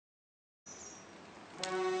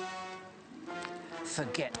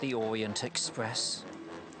Forget the Orient Express.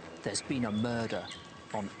 There's been a murder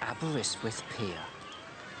on Aberystwyth Pier.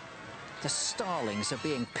 The starlings are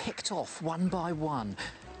being picked off one by one.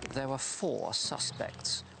 There are 4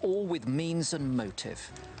 suspects, all with means and motive.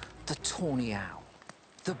 The tawny owl,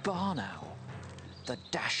 the barn owl, the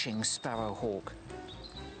dashing sparrowhawk,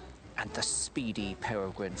 and the speedy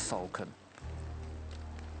peregrine falcon.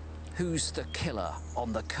 Who's the killer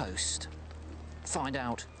on the coast? Find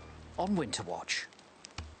out on WinterWatch.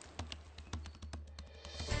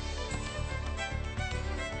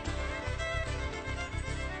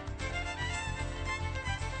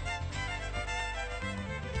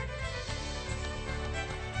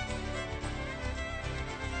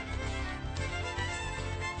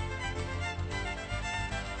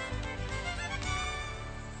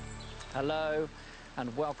 Hello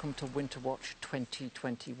and welcome to WinterWatch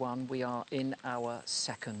 2021. We are in our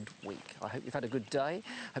 2nd week. I hope you've had a good day.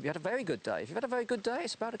 I hope you had a very good day. If you've had a very good day,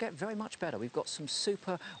 it's about to get very much better. We've got some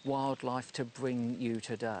super wildlife to bring you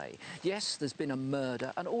today. Yes, there's been a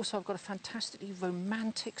murder, and also I've got a fantastically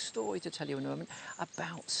romantic story to tell you in a moment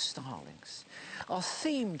about starlings. Our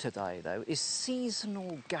theme today, though, is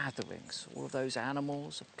seasonal gatherings, all of those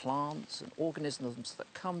animals, plants and organisms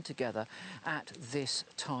that come together at this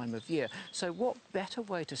time of year. So what better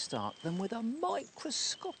way to start than with a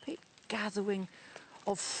microscopic gathering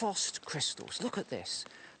of frost crystals. Look at this.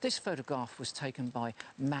 This photograph was taken by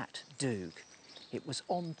Matt Doog. It was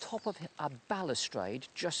on top of a balustrade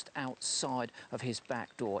just outside of his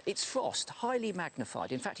back door. It's frost, highly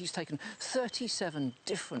magnified. In fact, he's taken 37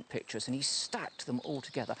 different pictures and he's stacked them all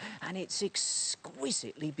together, and it's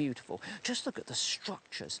exquisitely beautiful. Just look at the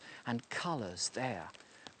structures and colours there.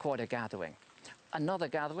 Quite a gathering. Another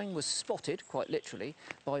gathering was spotted, quite literally,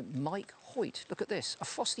 by Mike Hoyt. Look at this, a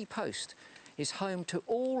frosty post is home to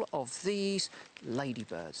all of these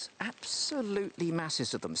ladybirds. Absolutely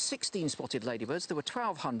masses of them. 16 spotted ladybirds. There were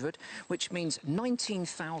 1,200, which means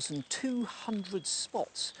 19,200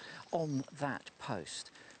 spots on that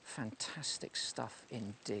post. Fantastic stuff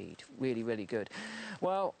indeed. Really, really good.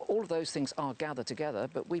 Well, all of those things are gathered together,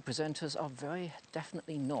 but we presenters are very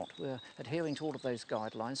definitely not. We're adhering to all of those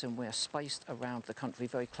guidelines, and we're spaced around the country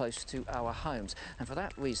very close to our homes. And for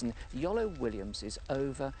that reason, Iolo Williams is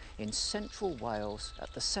over in central Wales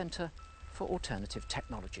at the Centre for Alternative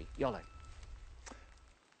Technology. Iolo.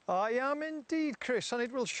 I am indeed, Chris, and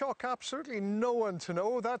it will shock absolutely no one to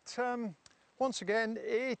know that once again,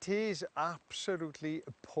 it is absolutely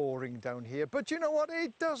pouring down here. But you know what?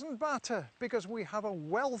 It doesn't matter, because we have a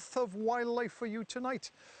wealth of wildlife for you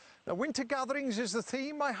tonight. Now, winter gatherings is the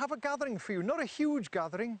theme. I have a gathering for you. Not a huge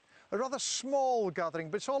gathering, a rather small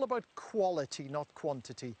gathering, but it's all about quality, not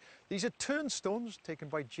quantity. These are turnstones taken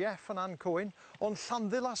by Jeff and Ann Cohen on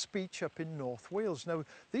Llanddulas Beach up in North Wales. Now,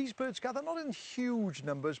 these birds gather not in huge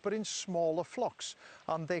numbers, but in smaller flocks.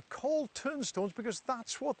 And they're called turnstones because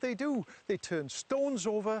that's what they do. They turn stones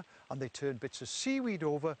over and they turn bits of seaweed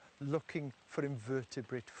over, looking for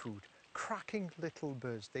invertebrate food. Cracking little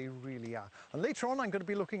birds, they really are. And later on, I'm going to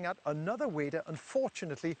be looking at another wader,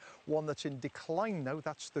 unfortunately one that's in decline now.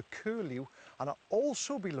 That's the curlew. And I'll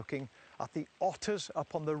also be looking at the otters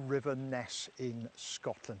up on the River Ness in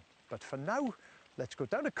Scotland. But for now, let's go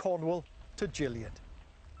down to Cornwall to Gillian.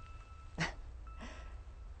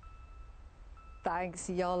 Thanks,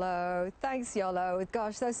 Iolo. Thanks, Iolo.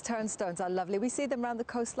 Gosh, those turnstones are lovely. We see them around the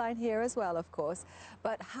coastline here as well, of course.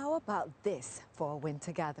 But how about this for a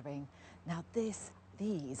winter gathering? Now these,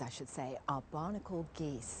 I should say, are barnacle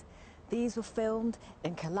geese. These were filmed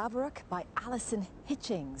in Calaverick by Alison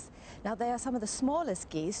Hitchings. Now, they are some of the smallest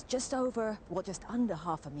geese, just over, well, just under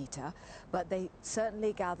 ½ a metre, but they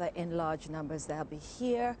certainly gather in large numbers. They'll be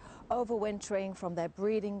here overwintering from their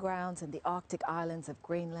breeding grounds in the Arctic islands of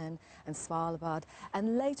Greenland and Svalbard.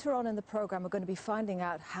 And later on in the programme, we're going to be finding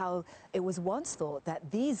out how it was once thought that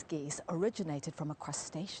these geese originated from a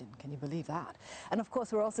crustacean. Can you believe that? And of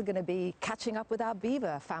course, we're also going to be catching up with our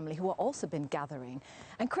beaver family, who have also been gathering.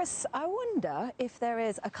 And Chris, I wonder if there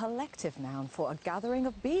is a collective noun for a gathering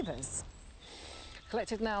of beavers.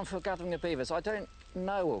 Collective noun for a gathering of beavers. I don't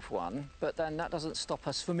know of one, but then that doesn't stop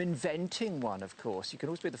us from inventing one, of course. You can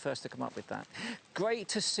always be the first to come up with that. Great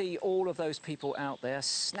to see all of those people out there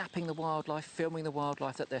snapping the wildlife, filming the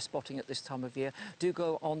wildlife that they're spotting at this time of year. Do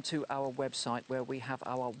go onto our website where we have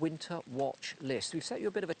our Winter Watch list. We've set you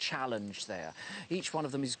a bit of a challenge there. Each one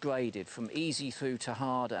of them is graded from easy through to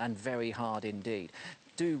hard and very hard indeed.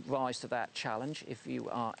 do rise to that challenge if you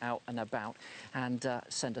are out and about, and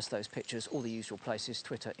send us those pictures, all the usual places,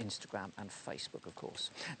 Twitter, Instagram and Facebook, of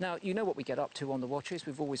course. Now, you know what we get up to on the watches.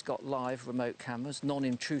 We've always got live remote cameras,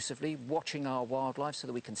 non-intrusively, watching our wildlife so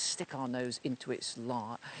that we can stick our nose into its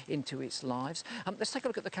lives. Let's take a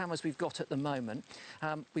look at the cameras we've got at the moment.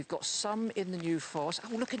 We've got some in the New Forest.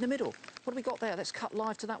 Oh, look in the middle. What have we got there? Let's cut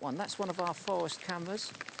live to that one. That's one of our forest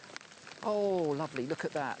cameras. Oh, lovely, look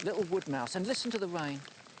at that, little wood mouse, and listen to the rain.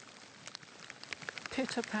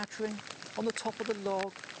 Pitter-pattering on the top of the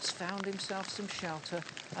log, has found himself some shelter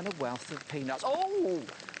and a wealth of peanuts. Oh,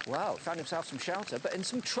 wow, found himself some shelter, but in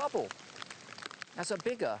some trouble, as a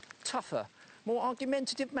bigger, tougher, more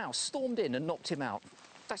argumentative mouse stormed in and knocked him out.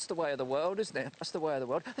 That's the way of the world, isn't it? That's the way of the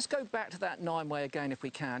world. Let's go back to that 9-way again if we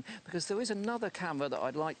can, because there is another camera that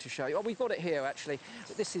I'd like to show you. Oh, we've got it here, actually.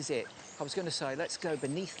 But this is it. I was going to say, let's go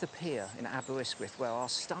beneath the pier in Aberystwyth, where our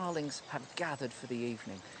starlings have gathered for the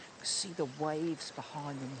evening. See the waves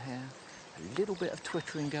behind them here. A little bit of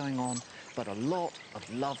twittering going on, but a lot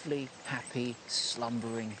of lovely, happy,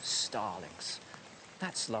 slumbering starlings.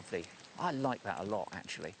 That's lovely. I like that a lot,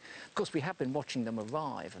 actually. Of course, we have been watching them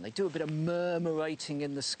arrive, and they do a bit of murmurating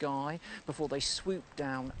in the sky before they swoop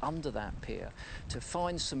down under that pier to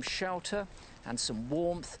find some shelter and some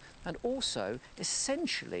warmth, and also,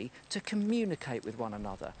 essentially, to communicate with one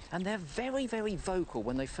another. And they're very, very vocal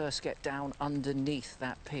when they first get down underneath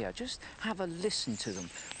that pier. Just have a listen to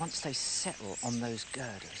them once they settle on those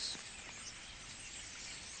girders.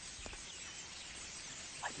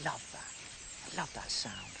 I love that. I love that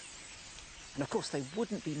sound. And of course, they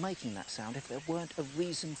wouldn't be making that sound if there weren't a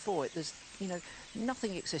reason for it. There's, you know,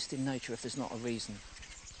 nothing exists in nature if there's not a reason.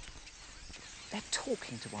 They're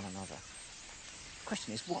talking to one another. The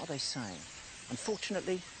question is, what are they saying?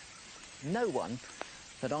 Unfortunately, no one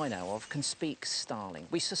that I know of can speak starling.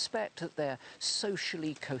 We suspect that they're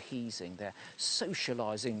socially cohesing, they're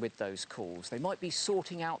socialising with those calls. They might be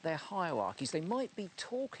sorting out their hierarchies. They might be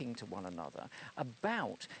talking to one another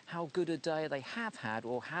about how good a day they have had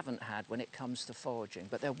or haven't had when it comes to foraging,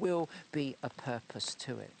 but there will be a purpose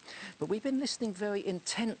to it. But we've been listening very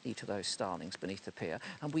intently to those starlings beneath the pier,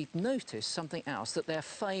 and we've noticed something else that they're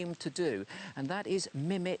famed to do, and that is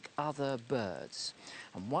mimic other birds.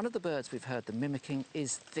 And one of the birds we've heard them mimicking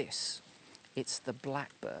is this. It's the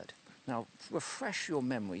blackbird. Now, refresh your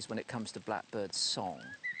memories when it comes to blackbird's song.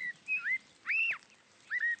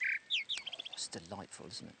 Oh, it's delightful,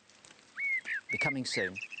 isn't it? Be coming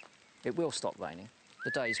soon. It will stop raining.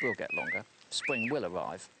 The days will get longer. Spring will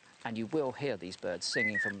arrive, and you will hear these birds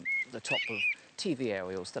singing from the top of TV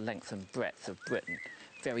aerials the length and breadth of Britain.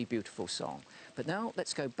 Very beautiful song. But now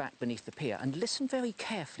let's go back beneath the pier and listen very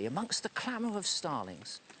carefully amongst the clamour of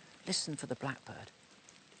starlings. Listen for the blackbird.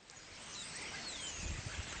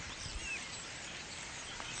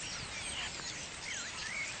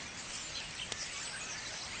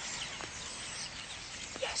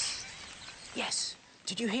 Yes, yes.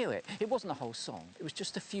 Did you hear it? It wasn't a whole song. It was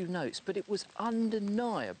just a few notes, but it was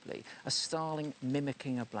undeniably a starling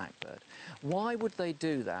mimicking a blackbird. Why would they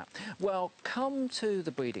do that? Well, come to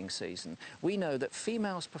the breeding season, we know that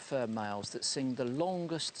females prefer males that sing the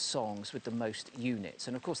longest songs with the most units.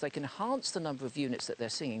 And of course, they can enhance the number of units that they're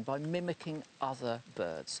singing by mimicking other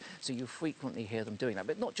birds. So you frequently hear them doing that.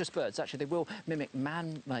 But not just birds, actually, they will mimic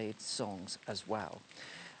man-made songs as well.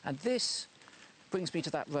 And this brings me to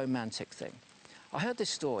that romantic thing. I heard this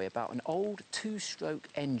story about an old two-stroke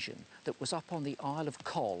engine that was up on the Isle of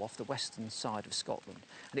Coll off the western side of Scotland.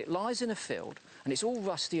 And it lies in a field, and it's all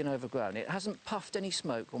rusty and overgrown. It hasn't puffed any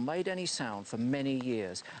smoke or made any sound for many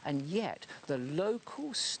years. And yet, the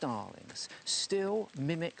local starlings still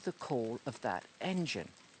mimic the call of that engine.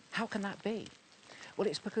 How can that be? Well,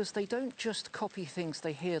 it's because they don't just copy things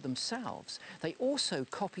they hear themselves, they also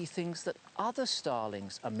copy things that other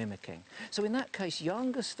starlings are mimicking. So in that case,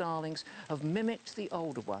 younger starlings have mimicked the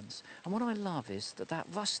older ones. And what I love is that that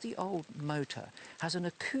rusty old motor has an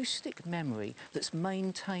acoustic memory that's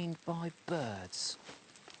maintained by birds.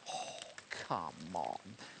 Oh, come on.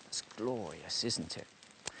 That's glorious, isn't it?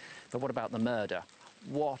 But what about the murder?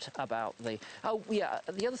 What about the... Oh, yeah,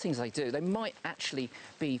 the other things they do, they might actually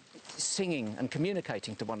be singing and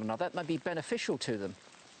communicating to one another. That might be beneficial to them.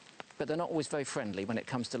 But they're not always very friendly when it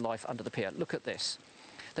comes to life under the pier. Look at this.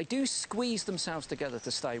 They do squeeze themselves together to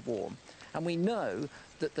stay warm. And we know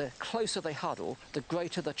that the closer they huddle, the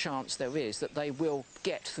greater the chance there is that they will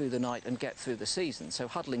get through the night and get through the season. So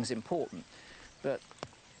huddling's important. But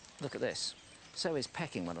look at this. So is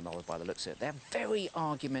pecking one another by the looks of it. They're very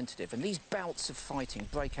argumentative, and these bouts of fighting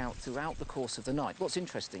break out throughout the course of the night. What's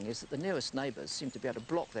interesting is that the nearest neighbours seem to be able to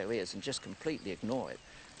block their ears and just completely ignore it.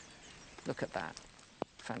 Look at that.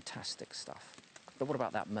 Fantastic stuff. But what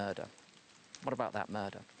about that murder? What about that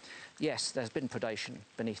murder? Yes, there's been predation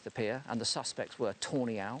beneath the pier, and the suspects were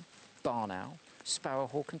tawny owl, barn owl,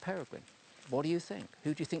 sparrowhawk and peregrine. What do you think?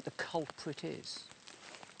 Who do you think the culprit is?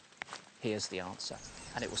 Here's the answer,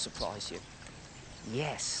 and it will surprise you.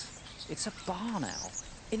 Yes, it's a barn owl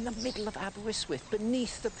in the middle of Aberystwyth,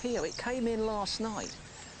 beneath the pier. It came in last night.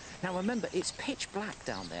 Now remember, it's pitch black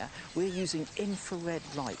down there. We're using infrared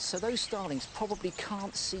lights, so those starlings probably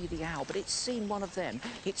can't see the owl, but it's seen one of them.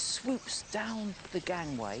 It swoops down the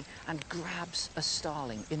gangway and grabs a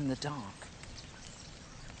starling in the dark.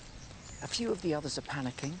 A few of the others are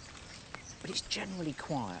panicking, but it's generally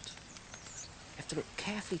quiet. You have to look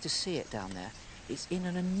carefully to see it down there. It's in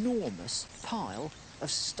an enormous pile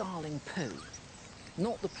of starling poo.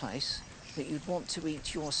 Not the place that you'd want to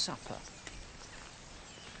eat your supper.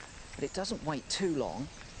 But it doesn't wait too long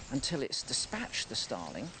until it's dispatched the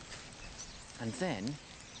starling, and then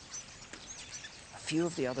a few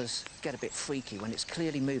of the others get a bit freaky when it's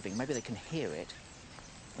clearly moving. Maybe they can hear it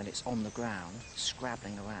when it's on the ground,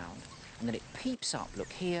 scrabbling around, and then it peeps up, look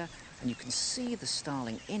here, and you can see the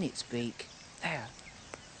starling in its beak, there.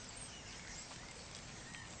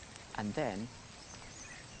 And then,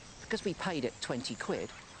 because we paid it 20 quid,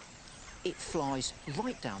 it flies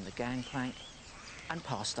right down the gangplank and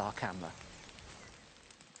past our camera.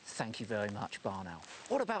 Thank you very much, barn owl.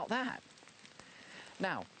 What about that?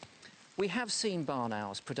 Now, we have seen barn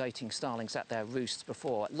owls predating starlings at their roosts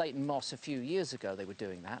before. At Leighton Moss a few years ago they were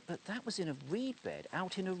doing that, but that was in a reed bed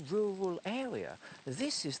out in a rural area.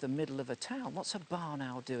 This is the middle of a town. What's a barn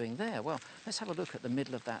owl doing there? Well, let's have a look at the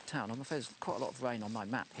middle of that town. I'm afraid there's quite a lot of rain on my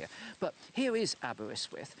map here. But here is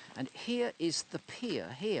Aberystwyth, and here is the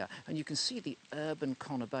pier here, and you can see the urban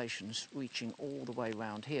conurbations reaching all the way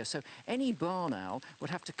round here. So any barn owl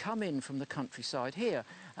would have to come in from the countryside here.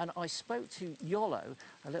 And I spoke to Iolo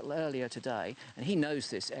a little earlier today, and he knows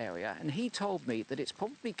this area, and he told me that it's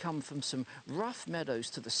probably come from some rough meadows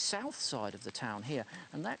to the south side of the town here,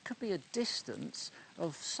 and that could be a distance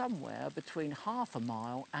of somewhere between half a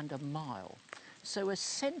mile and a mile. So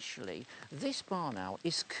essentially, this barn owl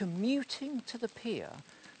is commuting to the pier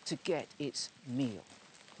to get its meal.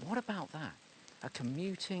 What about that? A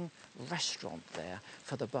commuting restaurant there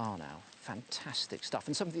for the barn owl. Fantastic stuff,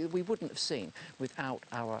 and something that we wouldn't have seen without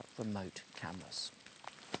our remote cameras.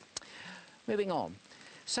 Moving on.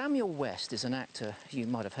 Samuel West is an actor you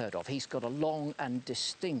might have heard of. He's got a long and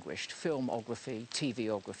distinguished filmography,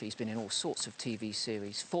 TVography. He's been in all sorts of TV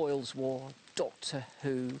series, Foyle's War, Doctor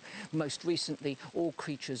Who, most recently All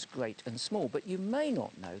Creatures Great and Small. But you may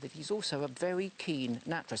not know that he's also a very keen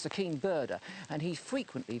naturalist, a keen birder, and he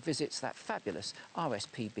frequently visits that fabulous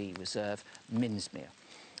RSPB reserve, Minsmere.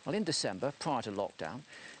 Well, in December, prior to lockdown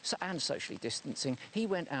and socially distancing, he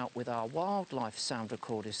went out with our wildlife sound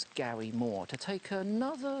recordist Gary Moore to take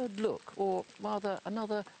another look, or rather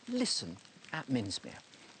another listen, at Minsmere.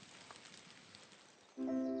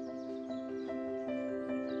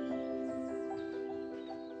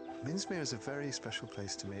 Minsmere is a very special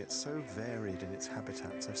place to me. It's so varied in its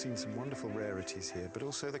habitats. I've seen some wonderful rarities here, but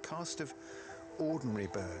also the cast of ordinary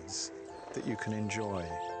birds that you can enjoy.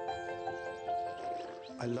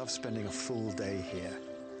 I love spending a full day here,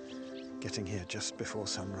 getting here just before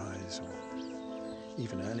sunrise, or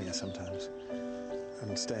even earlier sometimes,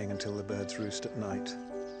 and staying until the birds roost at night.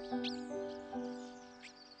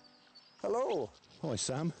 Hello. Hi,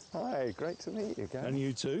 Sam. Hi, great to meet you, Gary. And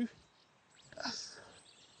you too?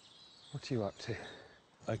 What are you up to?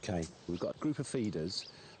 OK, we've got a group of feeders,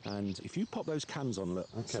 and if you pop those cans on, look,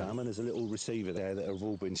 Okay. Sam, and there's a little receiver there that have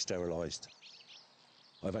all been sterilised.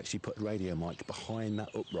 I've actually put a radio mic behind that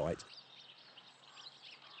upright.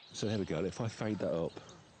 So there we go, if I fade that up.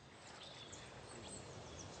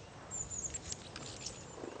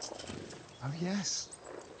 Oh, yes.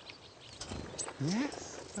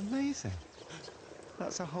 Yes, amazing.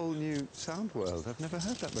 That's a whole new sound world. I've never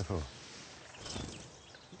heard that before.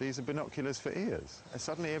 These are binoculars for ears.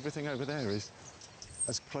 Suddenly everything over there is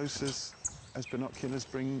as close as binoculars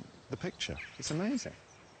bring the picture. It's amazing.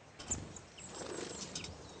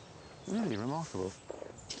 Really remarkable.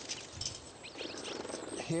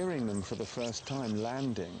 Hearing them for the first time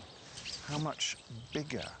landing, how much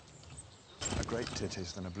bigger a great tit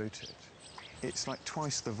is than a blue tit. It's like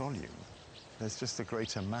twice the volume. There's just a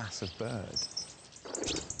greater mass of bird.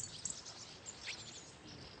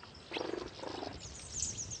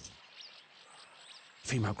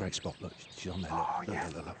 Female great spot, look, she's on there, look. Oh, yeah.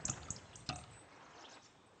 Look.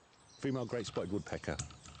 Female great spotted woodpecker.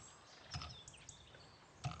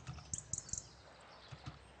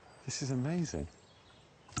 This is amazing.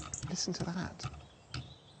 Listen to that.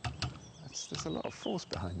 There's a lot of force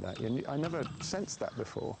behind that. I never sensed that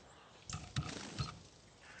before.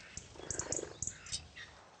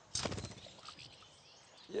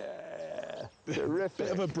 Yeah, terrific.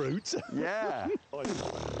 Bit of a brute. Yeah.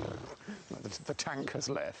 The tank has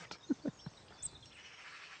left.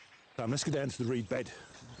 Let's go down to the reed bed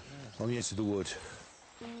on the edge of the wood.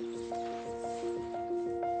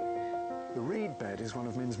 The reed bed is one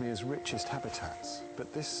of Minsmere's richest habitats,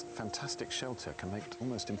 but this fantastic shelter can make it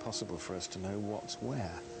almost impossible for us to know what's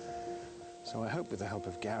where. So I hope with the help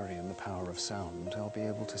of Gary and the power of sound, I'll be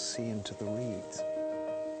able to see into the reeds.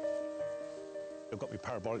 I've got my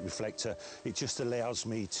parabolic reflector. It just allows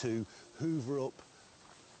me to hoover up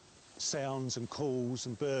sounds and calls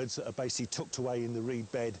and birds that are basically tucked away in the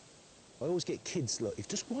reed bed. I always get kids, look,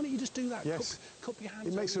 why don't you just do that? Yes. Cup your hands.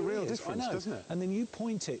 It makes a real ears. difference, I know. doesn't it? And then you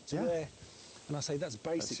point it to where, and I say, that's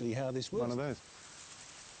basically how this works. One of those.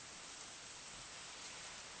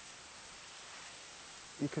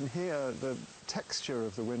 You can hear the texture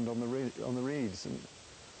of the wind on the reeds, and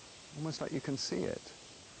almost like you can see it.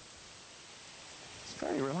 It's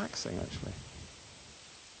very relaxing, actually.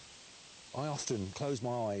 I often close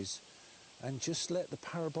my eyes and just let the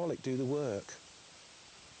parabolic do the work.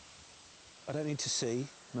 I don't need to see.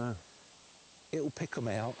 No. It'll pick them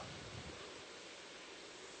out.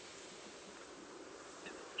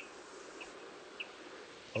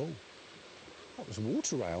 Oh, that was a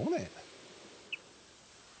water rail, wasn't it?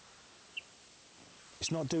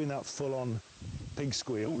 It's not doing that full-on pig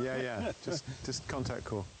squeal. Yeah. just contact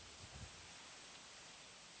call.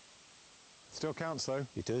 Still counts, though.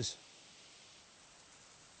 It does.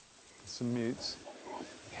 Some mutes.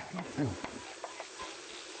 Yeah, hang on.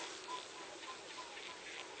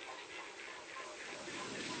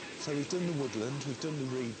 So we've done the woodland, we've done the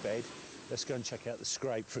reed bed. Let's go and check out the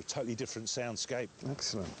scrape for a totally different soundscape.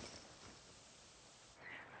 Excellent.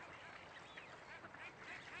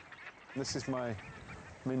 This is my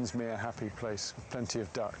Minsmere happy place, plenty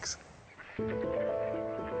of ducks.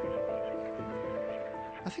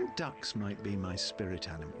 I think ducks might be my spirit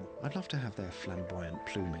animal. I'd love to have their flamboyant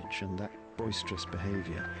plumage and that boisterous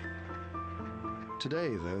behaviour. Today,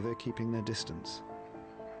 though, they're keeping their distance.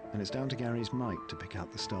 And it's down to Gary's mic to pick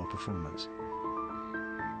out the star performers.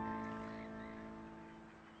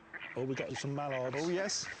 Oh, we've got some mallards. Oh,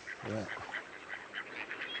 yes. Yeah.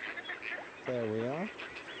 There we are.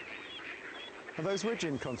 Are those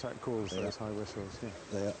widgeon contact calls, those high whistles? Yeah.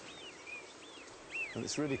 They are. And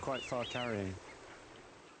it's really quite far carrying.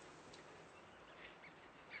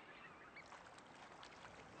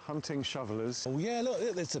 Hunting shovelers. Oh, yeah,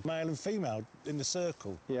 look, there's a male and female in the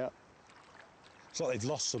circle. Yeah. It's like they've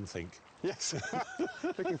lost something. Yes.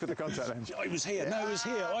 Looking for the contact lens. Oh, it was here. No, it was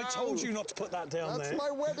here. I told you not to put that down there. That's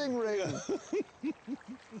my wedding ring.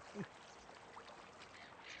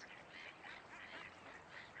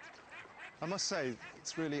 I must say,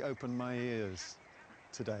 it's really opened my ears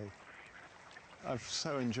today. I've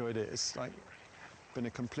so enjoyed it. It's like been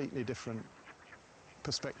a completely different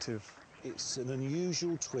perspective. It's an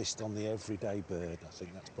unusual twist on the everyday bird. I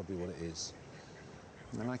think that's probably what it is.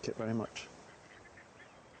 I like it very much.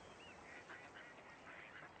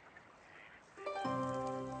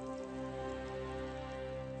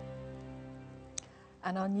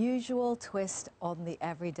 An unusual twist on the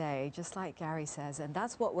everyday, just like Gary says, and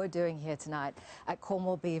that's what we're doing here tonight at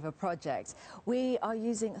Cornwall Beaver Project. We are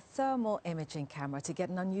using a thermal imaging camera to get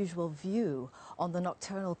an unusual view on the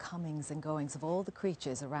nocturnal comings and goings of all the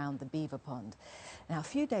creatures around the beaver pond. Now, a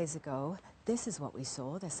few days ago, this is what we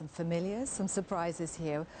saw. There's some familiars, some surprises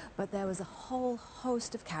here, but there was a whole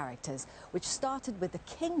host of characters, which started with the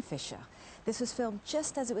kingfisher. This was filmed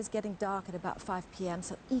just as it was getting dark at about 5 p.m,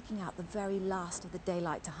 so eking out the very last of the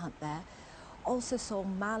daylight to hunt there. Also saw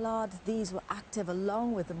mallard. These were active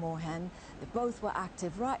along with the moorhen. They both were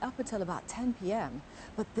active right up until about 10 p.m.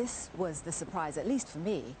 But this was the surprise, at least for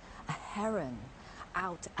me, a heron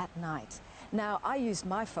out at night. Now, I used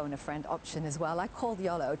my phone a friend option as well. I called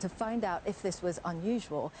Iolo to find out if this was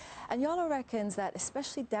unusual. And Iolo reckons that,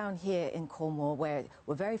 especially down here in Cornwall, where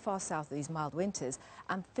we're very far south of these mild winters,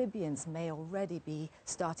 amphibians may already be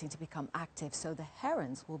starting to become active. So the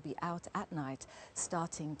herons will be out at night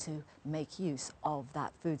starting to make use of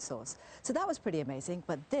that food source. So that was pretty amazing,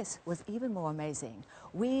 but this was even more amazing.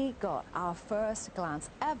 We got our first glance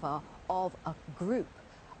ever of a group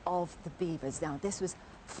of the beavers. Now, this was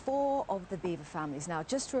 4 of the beaver families. Now,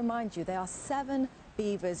 just to remind you, there are 7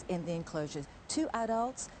 beavers in the enclosures. 2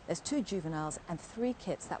 adults, there's 2 juveniles, and 3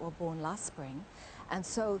 kits that were born last spring. And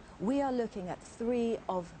so we are looking at 3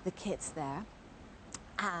 of the kits there.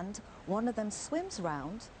 And one of them swims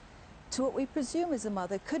around to what we presume is a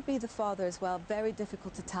mother, could be the father as well. Very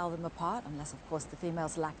difficult to tell them apart, unless of course the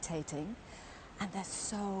female's lactating. And they're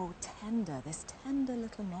so tender, this tender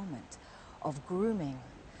little moment of grooming.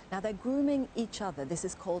 Now they're grooming each other. This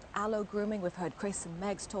is called allo grooming. We've heard Chris and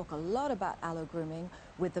Megs talk a lot about allo grooming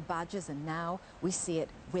with the badgers, and now we see it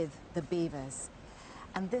with the beavers.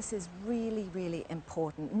 And this is really, really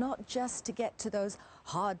important, not just to get to those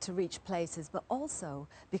hard to reach places, but also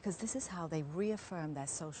because this is how they reaffirm their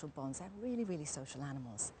social bonds. They're really, really social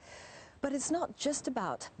animals. But it's not just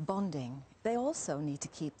about bonding. They also need to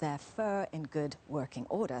keep their fur in good working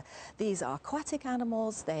order. These are aquatic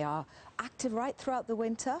animals. They are active right throughout the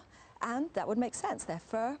winter, and that would make sense. Their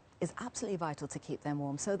fur is absolutely vital to keep them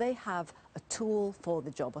warm. So they have a tool for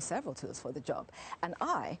the job, or several tools for the job. And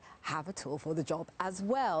I have a tool for the job as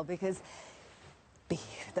well, because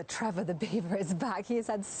Trevor the beaver is back. He has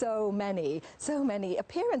had so many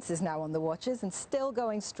appearances now on the watches and still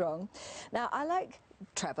going strong. Now, I like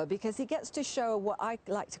Trevor because he gets to show what I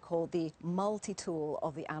like to call the multi-tool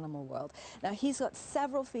of the animal world. Now, he's got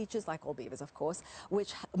several features, like all beavers of course,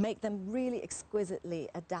 which make them really exquisitely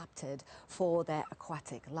adapted for their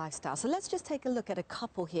aquatic lifestyle. So let's just take a look at a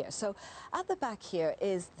couple here. So at the back here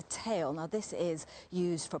is the tail. Now this is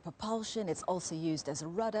used for propulsion. It's also used as a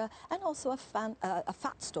rudder and also a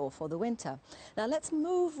fat store for the winter. Now let's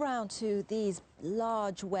move round to these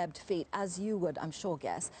large webbed feet. As you would, I'm sure,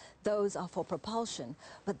 guess, those are for propulsion.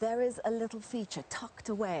 But there is a little feature tucked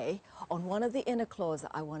away on one of the inner claws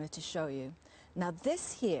that I wanted to show you. Now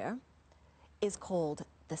this here is called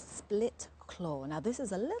the split claw. Now this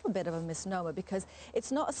is a little bit of a misnomer because it's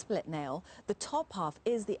not a split nail. The top half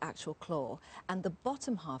is the actual claw and the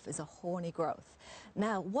bottom half is a horny growth.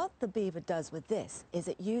 Now what the beaver does with this is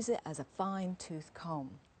it uses it as a fine tooth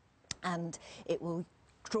comb, and it will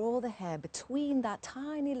draw the hair between that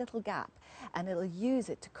tiny little gap, and it'll use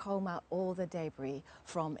it to comb out all the debris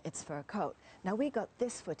from its fur coat. Now we got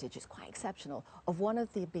this footage, it's quite exceptional, of one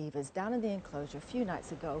of the beavers down in the enclosure a few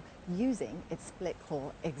nights ago using its split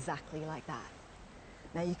claw exactly like that.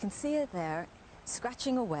 Now you can see it there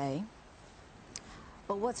scratching away,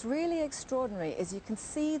 but what's really extraordinary is you can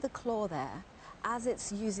see the claw there as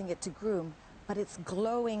it's using it to groom, but it's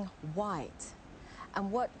glowing white.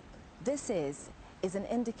 And what this is an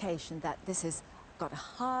indication that this has got a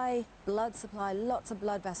high blood supply, lots of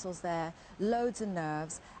blood vessels there, loads of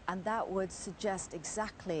nerves, and that would suggest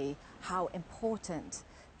exactly how important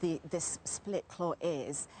this split claw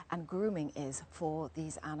is and grooming is for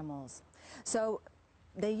these animals. So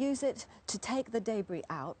they use it to take the debris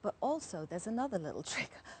out, but also there's another little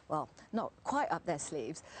trick, well, not quite up their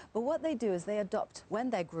sleeves, but what they do is they adopt,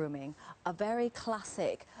 when they're grooming, a very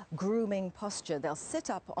classic grooming posture. They'll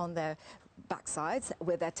sit up on their backsides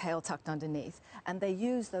with their tail tucked underneath, and they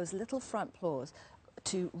use those little front paws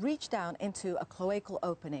to reach down into a cloacal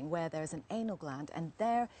opening where there's an anal gland, and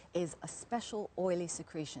there is a special oily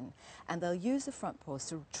secretion, and they'll use the front paws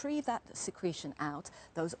to retrieve that secretion out,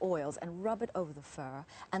 those oils, and rub it over the fur,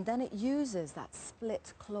 and then it uses that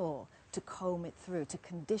split claw to comb it through, to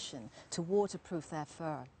condition, to waterproof their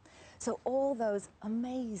fur. So all those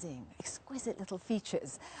amazing, exquisite little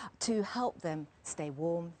features to help them stay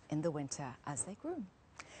warm in the winter as they groom.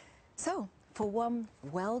 So, for one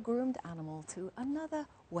well-groomed animal to another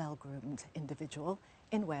well-groomed individual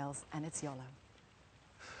in Wales, and it's Iolo.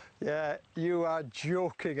 Yeah, you are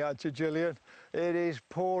joking, aren't you, Gillian? It is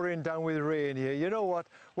pouring down with rain here. You know what?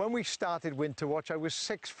 When we started WinterWatch, I was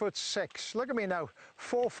 6'6". Look at me now,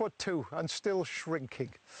 4'2", and still shrinking.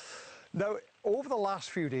 Now, over the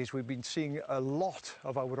last few days, we've been seeing a lot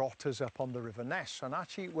of our otters up on the River Ness. And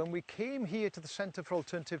actually, when we came here to the Centre for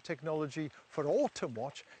Alternative Technology for Autumn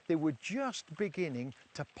Watch, they were just beginning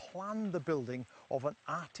to plan the building of an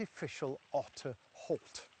artificial otter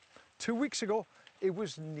holt. 2 weeks ago, it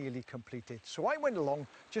was nearly completed. So I went along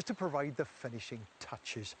just to provide the finishing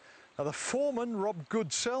touches. Now, the foreman, Rob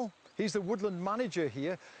Goodsell, he's the woodland manager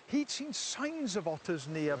here. He'd seen signs of otters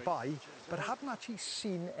nearby, but hadn't actually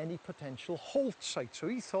seen any potential holt sites. So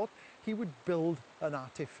he thought he would build an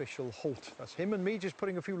artificial holt. That's him and me just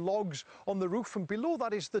putting a few logs on the roof, and below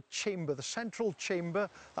that is the chamber, the central chamber.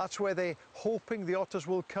 That's where they're hoping the otters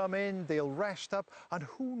will come in, they'll rest up, and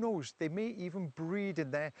who knows, they may even breed in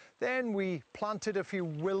there. Then we planted a few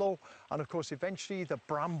willow, and of course eventually the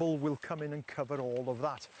bramble will come in and cover all of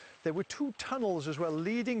that. There were 2 tunnels as well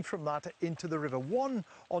leading from that into the river, one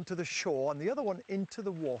onto the shore and the other one into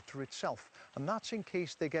the water itself. And that's in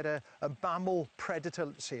case they get a mammal predator,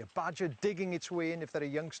 let's say a badger digging its way in. If there are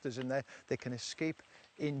youngsters in there, they can escape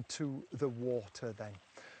into the water then.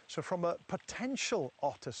 So from a potential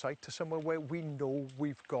otter site to somewhere where we know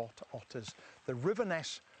we've got otters, the River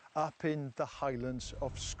Ness up in the Highlands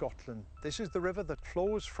of Scotland. This is the river that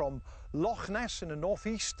flows from Loch Ness in a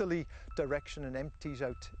northeasterly direction and empties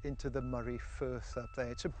out into the Moray Firth up there.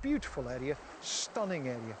 It's a beautiful area, stunning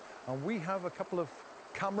area. And we have a couple of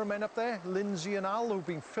cameramen up there, Lindsay and Al, who've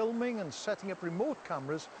been filming and setting up remote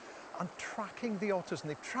cameras and tracking the otters. And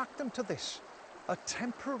they've tracked them to this, a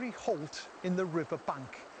temporary halt in the river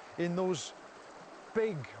bank, in those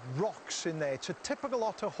big rocks in there. It's a typical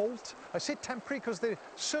otter halt. I say temporary because they're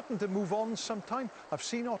certain to move on sometime. I've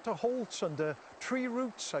seen otter halts under tree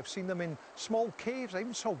roots. I've seen them in small caves. I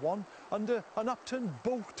even saw one under an upturned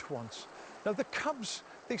boat once. Now the cubs,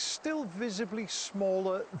 they're still visibly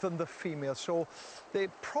smaller than the female, so they're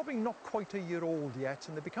probably not quite a year old yet,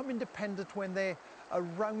 and they become independent when they're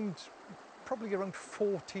probably around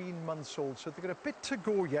 14 months old, so they've got a bit to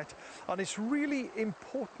go yet. And it's really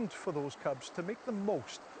important for those cubs to make the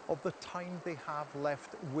most of the time they have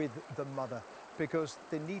left with the mother, because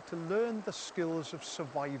they need to learn the skills of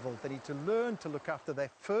survival. They need to learn to look after their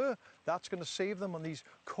fur. That's going to save them on these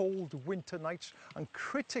cold winter nights. And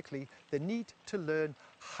critically, they need to learn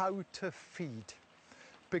how to feed,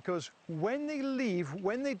 because when they leave,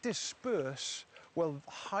 when they disperse, well,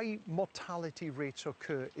 high mortality rates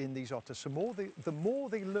occur in these otters. So the more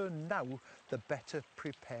they learn now, the better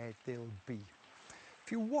prepared they'll be.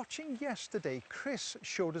 If you're watching yesterday, Chris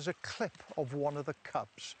showed us a clip of one of the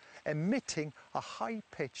cubs emitting a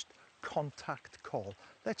high-pitched contact call.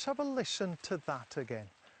 Let's have a listen to that again.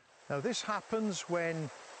 Now, this happens when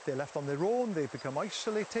they're left on their own, they become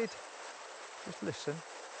isolated. Just listen.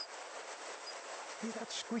 Hear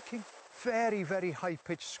that squeaking? Very, very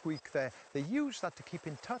high-pitched squeak there. They use that to keep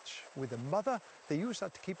in touch with the mother. They use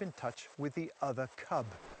that to keep in touch with the other cub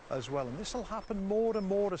as well. And this will happen more and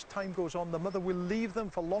more as time goes on. The mother will leave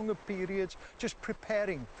them for longer periods, just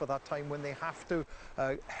preparing for that time when they have to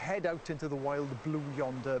head out into the wild blue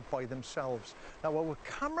yonder by themselves. Now, our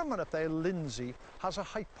cameraman up there, Lindsay, has a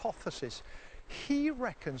hypothesis. He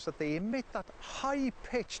reckons that they emit that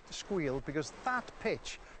high-pitched squeal because that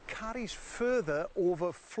pitch carries further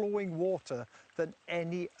over flowing water than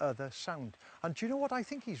any other sound. And do you know what? I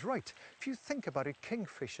think he's right. If you think about it,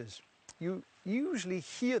 kingfishers, you usually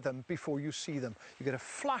hear them before you see them. You get a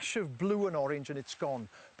flash of blue and orange and it's gone.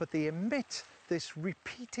 But they emit this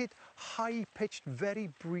repeated, high-pitched, very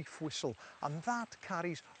brief whistle, and that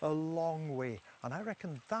carries a long way. And I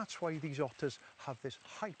reckon that's why these otters have this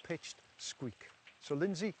high-pitched squeak. So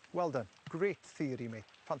Lindsay, well done. Great theory, mate.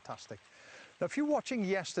 Fantastic. Now, if you're watching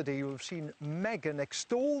yesterday, you'll have seen Megan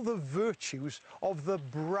extol the virtues of the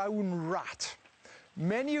brown rat.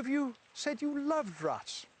 Many of you said you loved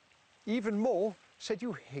rats. Even more said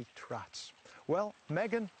you hate rats. Well,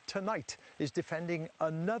 Megan tonight is defending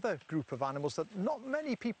another group of animals that not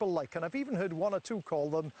many people like, and I've even heard one or two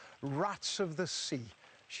call them rats of the sea.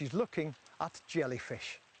 She's looking at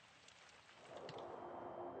jellyfish.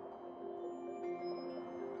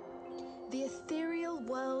 The ethereal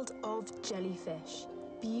world of jellyfish.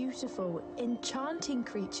 Beautiful, enchanting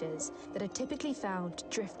creatures that are typically found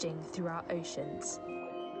drifting through our oceans.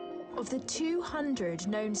 Of the 200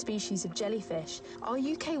 known species of jellyfish, our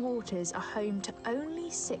UK waters are home to only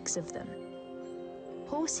 6 of them.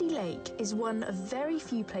 Horsey Lake is one of very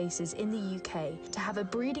few places in the UK to have a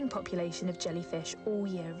breeding population of jellyfish all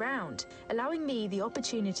year round, allowing me the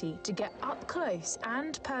opportunity to get up close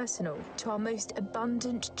and personal to our most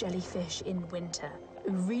abundant jellyfish in winter,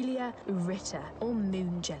 Aurelia urita, or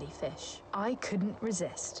moon jellyfish. I couldn't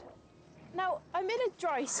resist. Now, I'm in a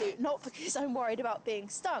dry suit, not because I'm worried about being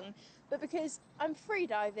stung, but because I'm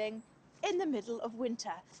freediving in the middle of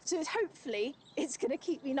winter. So hopefully it's going to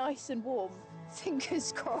keep me nice and warm.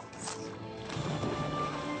 Fingers crossed.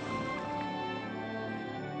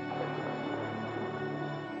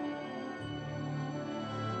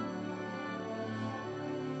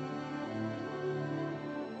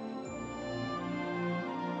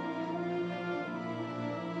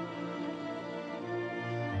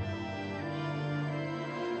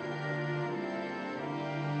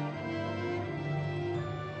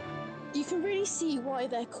 You can really see why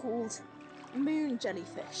they're called moon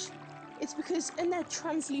jellyfish. It's because in their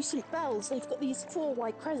translucent bells, they've got these 4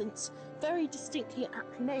 white crescents, very distinctly and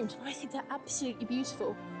aptly named, and I think they're absolutely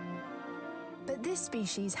beautiful. But this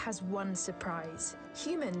species has one surprise.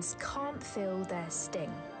 Humans can't feel their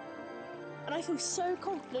sting. And I feel so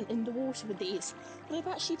confident in the water with these that I've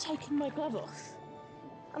actually taken my glove off.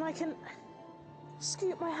 And I can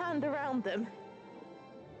scoop my hand around them.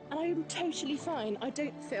 And I'm totally fine. I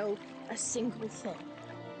don't feel a single thing.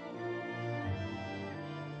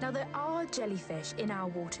 Now, there are jellyfish in our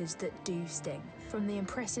waters that do sting, from the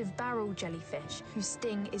impressive barrel jellyfish, whose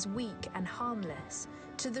sting is weak and harmless,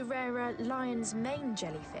 to the rarer lion's mane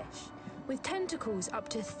jellyfish. With tentacles up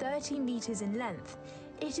to 30 metres in length,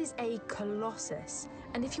 it is a colossus,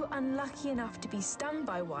 and if you're unlucky enough to be stung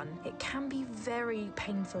by one, it can be very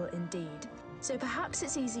painful indeed. So perhaps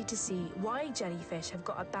it's easy to see why jellyfish have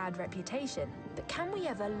got a bad reputation, but can we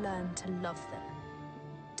ever learn to love them?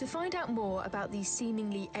 To find out more about these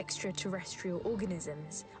seemingly extraterrestrial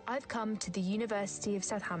organisms, I've come to the University of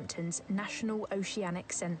Southampton's National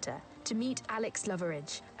Oceanic Centre to meet Alex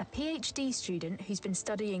Loveridge, a PhD student who's been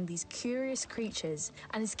studying these curious creatures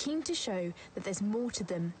and is keen to show that there's more to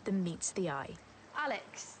them than meets the eye.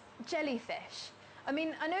 Alex, jellyfish. I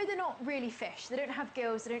mean, I know they're not really fish. They don't have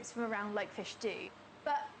gills, they don't swim around like fish do.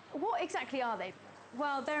 But what exactly are they?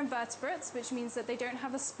 Well, they're invertebrates, which means that they don't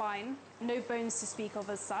have a spine, no bones to speak of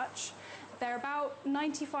as such. They're about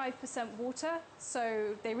 95% water,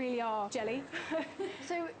 so they really are jelly.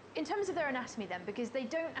 So, in terms of their anatomy then, because they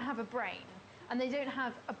don't have a brain and they don't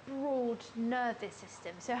have a broad nervous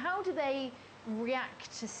system, so how do they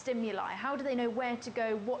react to stimuli? How do they know where to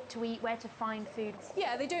go, what to eat, where to find food?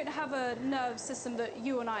 Yeah, they don't have a nerve system that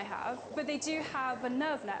you and I have, but they do have a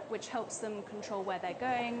nerve net which helps them control where they're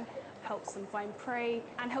going, helps them find prey,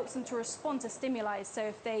 and helps them to respond to stimuli. So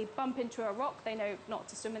if they bump into a rock, they know not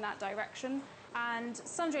to swim in that direction. And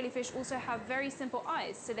some jellyfish also have very simple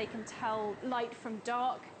eyes, so they can tell light from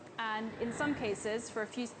dark, and in some cases, for a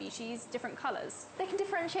few species, different colours. They can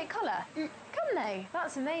differentiate colour? Can they?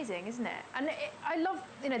 That's amazing, isn't it? And I love,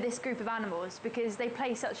 this group of animals because they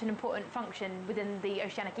play such an important function within the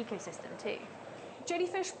oceanic ecosystem too.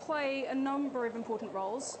 Jellyfish play a number of important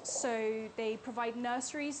roles. So they provide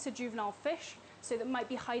nurseries to juvenile fish, so that might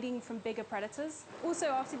be hiding from bigger predators. Also,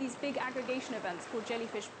 after these big aggregation events called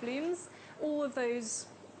jellyfish blooms, all of those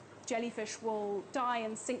jellyfish will die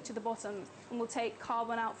and sink to the bottom and will take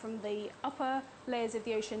carbon out from the upper layers of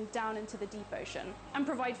the ocean down into the deep ocean and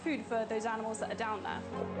provide food for those animals that are down there.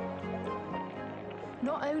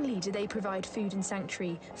 Not only do they provide food and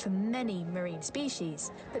sanctuary for many marine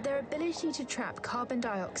species, but their ability to trap carbon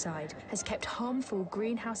dioxide has kept harmful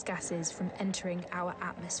greenhouse gases from entering our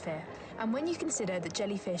atmosphere. And when you consider that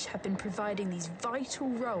jellyfish have been providing these vital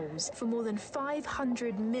roles for more than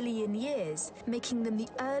 500 million years, making them the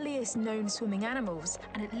earliest known swimming animals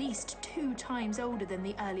and at least 2 times older than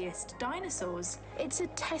the earliest dinosaurs, it's a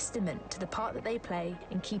testament to the part that they play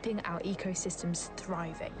in keeping our ecosystems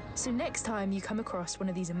thriving. So next time you come across one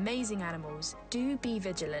of these amazing animals, do be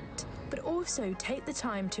vigilant, but also take the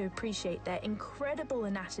time to appreciate their incredible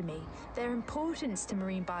anatomy, their importance to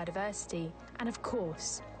marine biodiversity, and of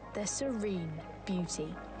course, their serene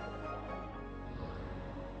beauty.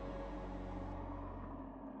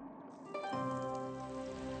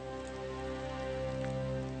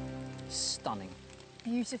 Stunning.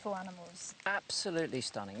 Beautiful animals. Absolutely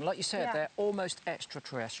stunning. Like you said, Yeah. they're almost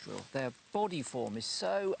extraterrestrial. Their body form is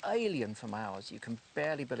so alien from ours, you can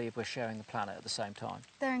barely believe we're sharing the planet at the same time.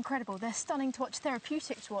 They're incredible. They're stunning to watch,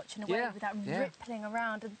 therapeutic to watch in a way, Yeah, with that yeah. rippling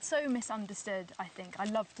around, and so misunderstood, I think. I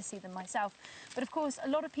love to see them myself. But of course, a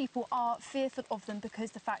lot of people are fearful of them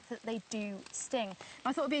because the fact that they do sting. And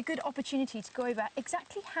I thought it would be a good opportunity to go over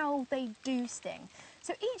exactly how they do sting.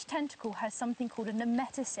 So each tentacle has something called a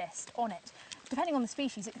nematocyst on it. Depending on the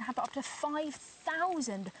species, it can have up to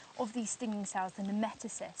 5,000 of these stinging cells, the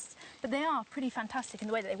nematocysts. But they are pretty fantastic in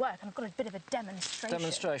the way that they work, and I've got a bit of a demonstration.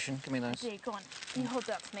 Demonstration, give me those. I do, go on. You hold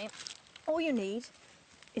that for me. All you need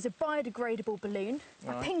is a biodegradable balloon,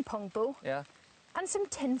 Right. a ping pong ball, Yeah, and some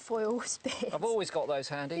tinfoil spears. I've always got those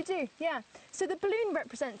handy. You do, yeah. So the balloon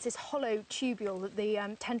represents this hollow tubule that the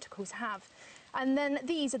tentacles have. And then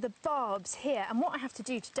these are the barbs here. And what I have to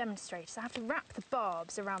do to demonstrate is I have to wrap the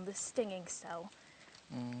barbs around the stinging cell.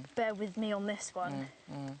 Bear with me on this one.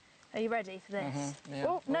 Are you ready for this? yeah.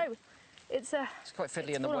 Oh, no. It's quite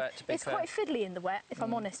fiddly in the wet, to be It's fair. quite fiddly in the wet, if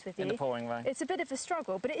I'm honest with you. In the pouring rain. It's a bit of a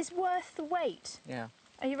struggle, but it is worth the wait. Yeah.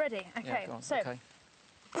 Are you ready? Okay. Yeah, go on. So Okay.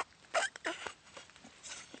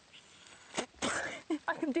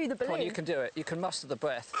 I can do the balloon. Come on, you can do it. You can muster the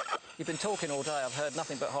breath. You've been talking all day. I've heard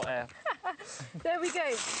nothing but hot air. There we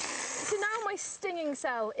go. So now my stinging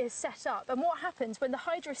cell is set up, and what happens when the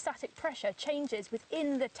hydrostatic pressure changes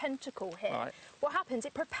within the tentacle here? Right. What happens?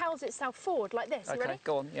 It propels itself forward like this. You Okay, ready?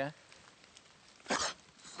 go on, yeah.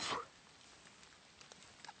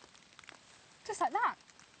 Just like that.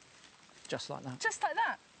 Just like that. Just like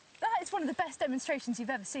that. That That is one of the best demonstrations you've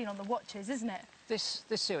ever seen on the Watches, isn't it? This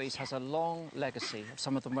series has a long legacy of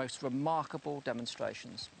some of the most remarkable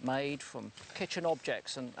demonstrations made from kitchen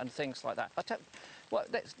objects and things like that. Well,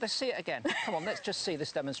 let's see it again. Come on, let's just see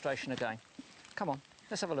this demonstration again. Come on,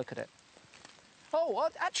 let's have a look at it. Oh,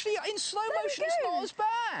 actually, in slow motion, it's not as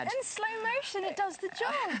bad. In slow motion, it does the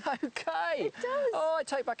job. OK. It does. Oh, I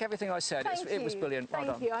take back everything I said. It was brilliant. Well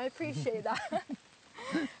done. Thank you, I appreciate that.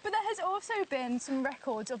 But there has also been some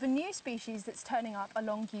records of a new species that's turning up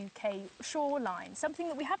along UK shoreline, something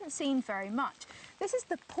that we haven't seen very much. This is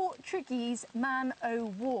the Portuguese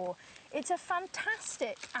man-o'-war. It's a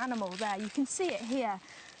fantastic animal there. You can see it here.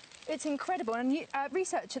 It's incredible. And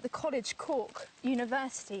research at the College Cork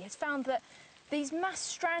University has found that these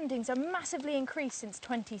mass strandings are massively increased since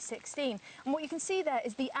 2016. And what you can see there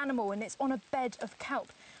is the animal, and it's on a bed of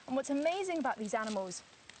kelp. And what's amazing about these animals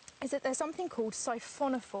is that there's something called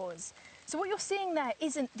siphonophores. So what you're seeing there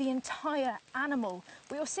isn't the entire animal.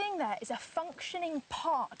 What you're seeing there is a functioning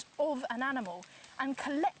part of an animal, and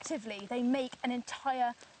collectively they make an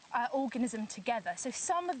entire organism together. So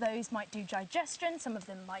some of those might do digestion, some of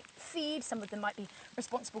them might feed, some of them might be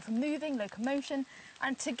responsible for moving, locomotion,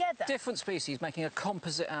 and together... Different species making a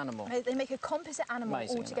composite animal. They make a composite animal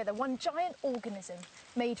all together, one giant organism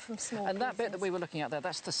made from small pieces. And that bit that we were looking at there,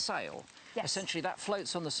 that's the sail. Yes. Essentially, that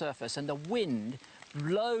floats on the surface, and the wind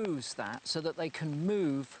blows that so that they can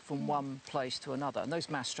move from one place to another. And those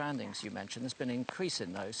mass strandings you mentioned, there's been an increase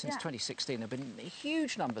in those. Since 2016, there have been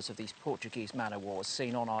huge numbers of these Portuguese man-o'-wars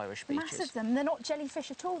seen on Irish beaches. Massive of them. They're not jellyfish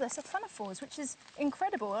at all, they're siphonophores, which is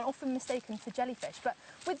incredible and often mistaken for jellyfish. But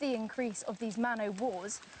with the increase of these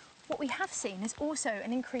man-o'-wars, what we have seen is also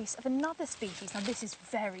an increase of another species. Now, this is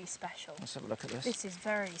very special. Let's have a look at this. This is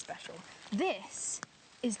very special. This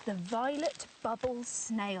is the violet bubble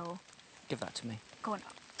snail. Give that to me. Go on.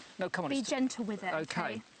 No, come on. Be gentle with it,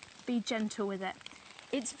 okay? Be gentle with it.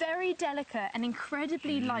 It's very delicate and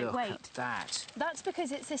incredibly lightweight. Look at that. That's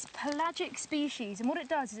because it's this pelagic species, and what it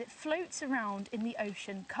does is it floats around in the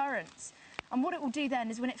ocean currents. And what it will do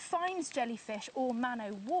then is when it finds jellyfish or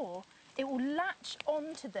man-o'-war, it will latch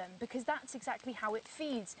onto them, because that's exactly how it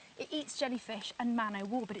feeds. It eats jellyfish and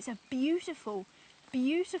man-o'-war, but it's a beautiful,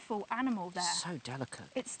 beautiful animal there. So delicate.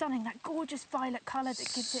 It's stunning, that gorgeous violet colour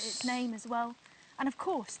that gives it its name as well. And of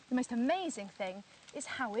course, the most amazing thing is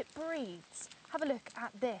how it breathes. Have a look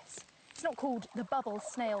at this. It's not called the bubble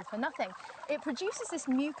snail for nothing. It produces this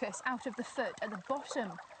mucus out of the foot at the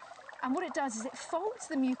bottom. And what it does is it folds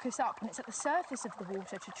the mucus up, and it's at the surface of the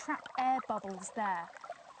water to trap air bubbles there.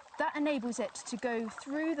 That enables it to go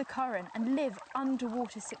through the current and live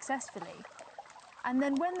underwater successfully. And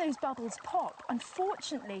then when those bubbles pop,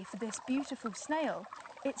 unfortunately for this beautiful snail,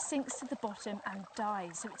 it sinks to the bottom and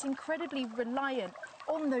dies. So it's incredibly reliant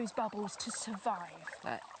on those bubbles to survive.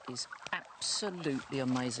 That is absolutely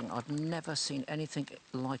amazing. I've never seen anything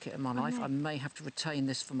like it in my life. I may have to retain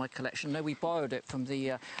this for my collection. No, we borrowed it from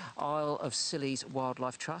the Isle of Scilly's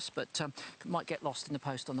Wildlife Trust, but might get lost in the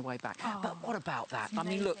post on the way back. Oh, but what about that? amazing,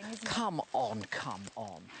 I mean, look, isn't it? come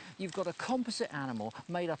on. You've got a composite animal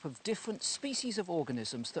made up of different species of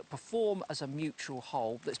organisms that perform as a mutual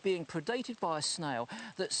whole, that's being predated by a snail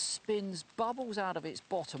that spins bubbles out of its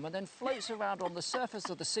bottom and then floats around on the surface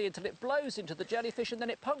of the sea until it blows into the jellyfish, and then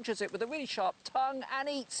it punctures it with a really sharp tongue and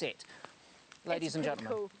eats it. Ladies and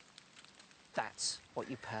gentlemen, cool. That's what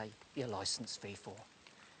you pay your licence fee for.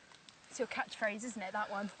 It's your catchphrase, isn't it, that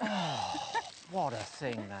one? Oh, what a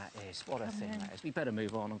thing that is. What a thing that is. We better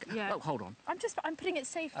move on. Yeah. Oh, hold on. I'm putting it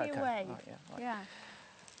safely away. Right, right. Yeah.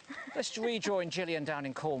 Let's rejoin Gillian down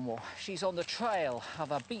in Cornwall. She's on the trail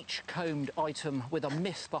of a beach-combed item with a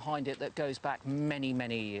myth behind it that goes back many,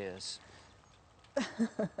 many years.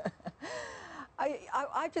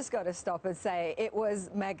 I've just got to stop and say it was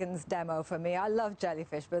Megan's demo for me. I love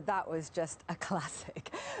jellyfish, but that was just a classic.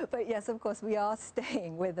 But yes, of course, we are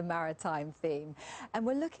staying with the maritime theme. And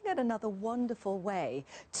we're looking at another wonderful way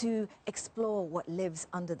to explore what lives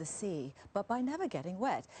under the sea, but by never getting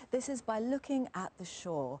wet. This is by looking at the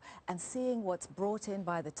shore and seeing what's brought in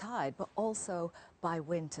by the tide, but also by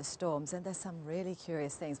winter storms. And there's some really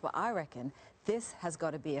curious things, but I reckon this has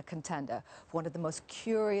got to be a contender for one of the most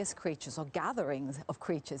curious creatures or gatherings of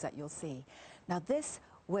creatures that you'll see. Now, this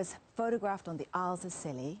was photographed on the Isles of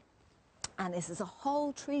Scilly, and this is a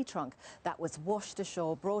whole tree trunk that was washed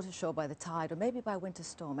ashore, brought ashore by the tide or maybe by winter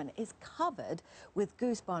storm, and is covered with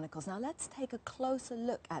goose barnacles. Now, let's take a closer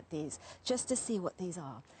look at these just to see what these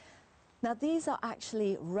are. Now, these are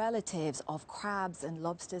actually relatives of crabs and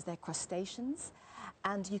lobsters. They're crustaceans.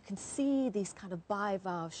 And you can see these kind of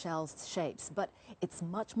bivalve shell shapes, but it's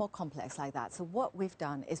much more complex like that. So what we've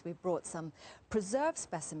done is we've brought some preserved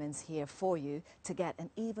specimens here for you to get an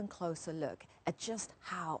even closer look at just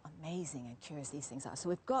how amazing and curious these things are. So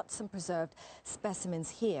we've got some preserved specimens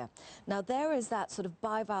here. Now there is that sort of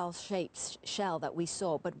bivalve shaped shell that we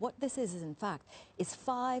saw, but what this is in fact is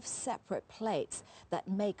 5 separate plates that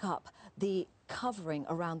make up the covering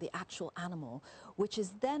around the actual animal, which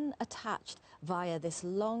is then attached via this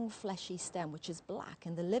long fleshy stem, which is black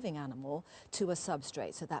in the living animal, to a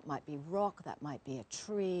substrate. So that might be rock, that might be a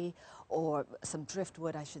tree, or some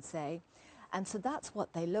driftwood, I should say. And so that's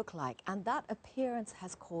what they look like. And that appearance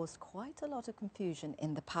has caused quite a lot of confusion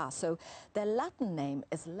in the past. So their Latin name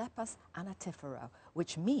is Lepus anatifero,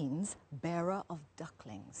 which means bearer of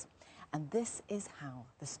ducklings. And this is how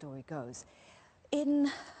the story goes.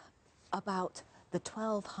 In about the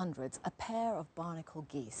 1200s, a pair of barnacle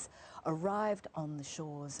geese arrived on the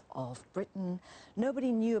shores of Britain.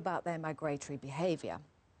 Nobody knew about their migratory behavior.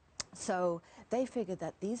 So they figured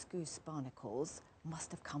that these goose barnacles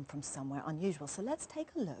must have come from somewhere unusual. So let's take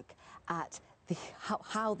a look at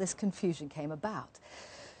how this confusion came about.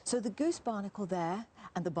 So the goose barnacle there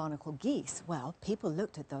and the barnacle geese, well, people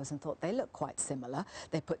looked at those and thought they looked quite similar.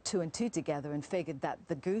 They put 2 and 2 together and figured that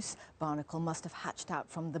the goose barnacle must have hatched out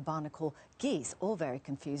from the barnacle geese. All very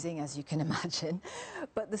confusing, as you can imagine.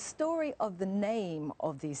 But the story of the name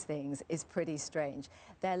of these things is pretty strange.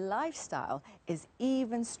 Their lifestyle is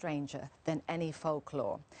even stranger than any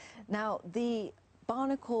folklore. Now, the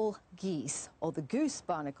barnacle geese, or the goose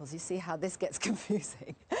barnacles, you see how this gets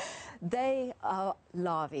confusing. They are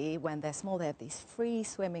larvae. When they're small, they have these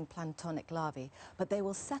free-swimming planktonic larvae, but they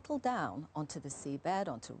will settle down onto the seabed,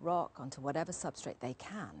 onto rock, onto whatever substrate they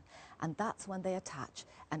can, and that's when they attach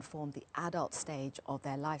and form the adult stage of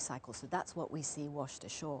their life cycle. So that's what we see washed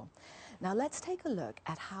ashore. Now let's take a look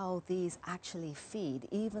at how these actually feed,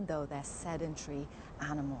 even though they're sedentary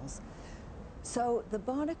animals. So the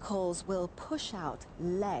barnacles will push out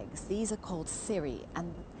legs. These are called cirri,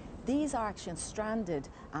 and these are actually stranded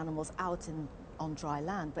animals out on dry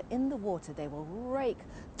land, but in the water they will rake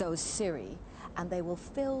those cirri and they will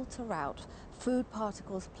filter out food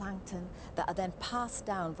particles, plankton, that are then passed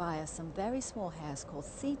down via some very small hairs called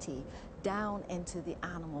setae down into the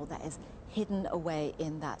animal that is hidden away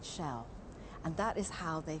in that shell. And that is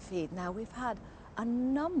how they feed. Now we've had a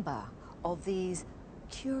number of these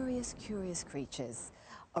curious creatures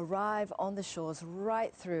arrive on the shores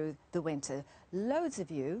right through the winter. Loads of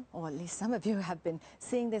you, or at least some of you, have been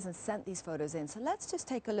seeing this and sent these photos in. So let's just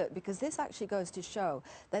take a look, because this actually goes to show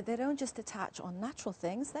that they don't just attach on natural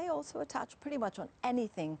things, they also attach pretty much on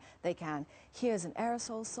anything they can. Here's an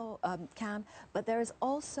aerosol can, but there is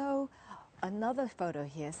also another photo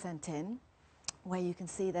here sent in where you can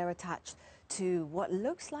see they're attached to what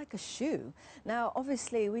looks like a shoe. Now,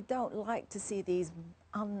 obviously, we don't like to see these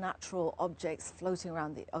unnatural objects floating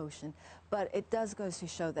around the ocean, but it does go to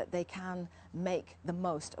show that they can make the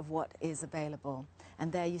most of what is available.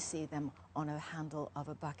 And there you see them on a handle of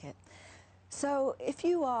a bucket. So if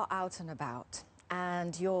you are out and about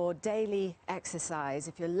and your daily exercise,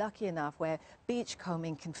 if you're lucky enough where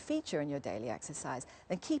beachcombing can feature in your daily exercise,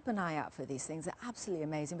 then keep an eye out for these things. They're absolutely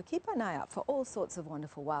amazing, but keep an eye out for all sorts of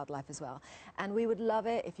wonderful wildlife as well. And we would love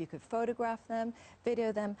it if you could photograph them,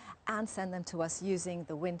 video them, and send them to us using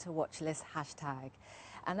the WinterWatch list hashtag.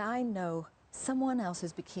 And I know someone else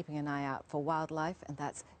who's been keeping an eye out for wildlife, and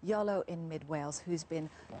that's Iolo in mid-Wales, who's been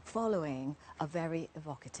following a very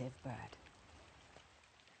evocative bird.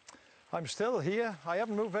 I'm still here. I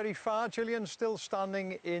haven't moved very far. Gillian's still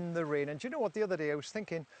standing in the rain. And do you know what? The other day I was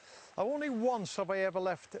thinking, only once have I ever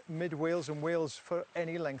left mid-Wales and Wales for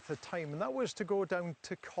any length of time, and that was to go down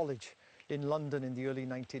to college in London in the early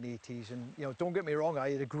 1980s. And, you know, don't get me wrong,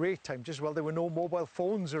 I had a great time. Just, well, there were no mobile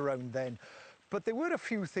phones around then. But there were a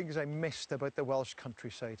few things I missed about the Welsh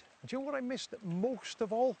countryside. And do you know what I missed most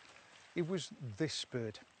of all? It was this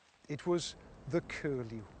bird. It was the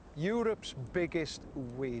curlew, Europe's biggest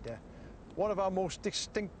wader. One of our most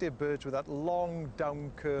distinctive birds with that long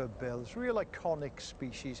down curved bill. It's a real iconic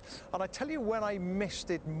species. And I tell you, when I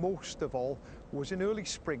missed it most of all was in early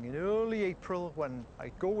spring, in early April, when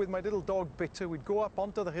I'd go with my little dog Bitter. We'd go up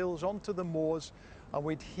onto the hills, onto the moors, and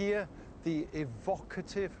we'd hear the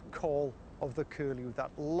evocative call of the curlew,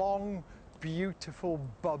 that long, beautiful,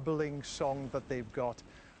 bubbling song that they've got.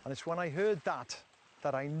 And it's when I heard that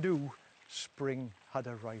I knew spring had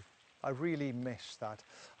arrived. I really missed that.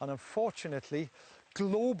 And unfortunately,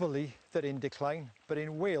 globally they're in decline, but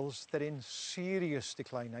in Wales they're in serious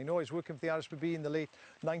decline. I know I was working for the RSPB in the late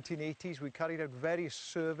 1980s. We carried out various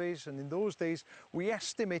surveys, and in those days we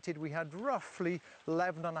estimated we had roughly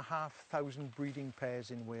 11,500 breeding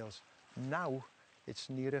pairs in Wales. Now it's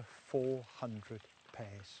nearer 400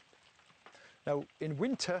 pairs. Now in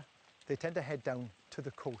winter they tend to head down to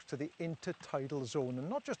the coast, to the intertidal zone, and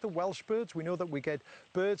not just the Welsh birds. We know that we get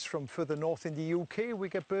birds from further north in the UK, we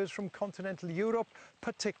get birds from continental Europe,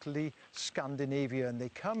 particularly Scandinavia, and they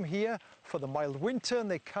come here for the mild winter, and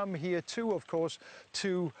they come here too, of course,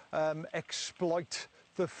 to exploit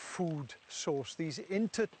the food source. These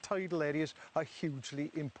intertidal areas are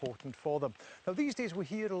hugely important for them. Now these days we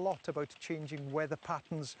hear a lot about changing weather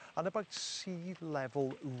patterns and about sea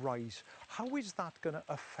level rise. How is that going to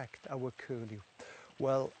affect our curlew?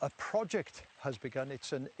 Well, a project has begun.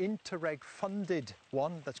 It's an Interreg funded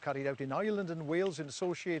one that's carried out in Ireland and Wales in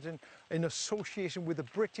association with the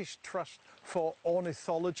British Trust for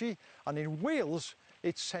Ornithology, and in Wales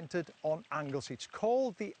it's centred on Anglesey. It's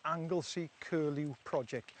called the Anglesey Curlew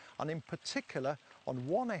Project, and in particular on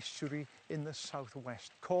one estuary in the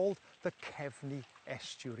southwest called the Cefni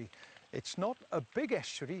Estuary. It's not a big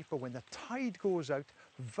estuary, but when the tide goes out,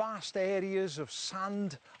 vast areas of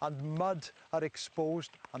sand and mud are exposed,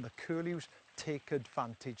 and the curlews take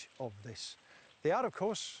advantage of this. They are, of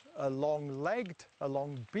course, a long-legged, a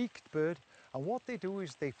long-beaked bird, and what they do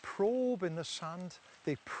is they probe in the sand,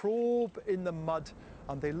 they probe in the mud,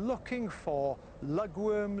 and they're looking for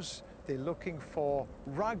lugworms, they're looking for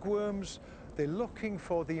ragworms, they're looking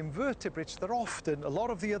for the invertebrates that often a lot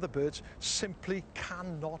of the other birds simply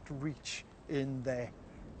cannot reach in there.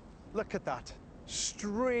 Look at that,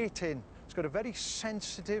 straight in. It's got a very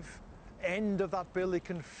sensitive end of that bill. They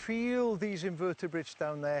can feel these invertebrates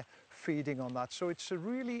down there feeding on that. So it's a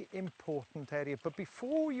really important area. But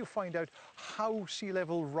before you find out how sea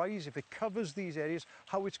level rise, if it covers these areas,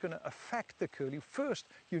 how it's going to affect the curlew, first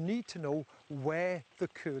you need to know where the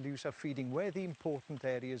curlews are feeding, where the important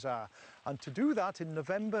areas are. And to do that, in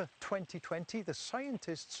November 2020, the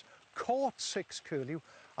scientists caught 6 curlew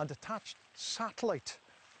and attached satellite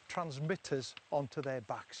transmitters onto their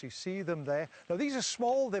backs. You see them there. Now these are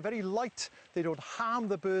small, they're very light, they don't harm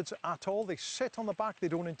the birds at all. They sit on the back, they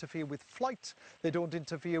don't interfere with flight, they don't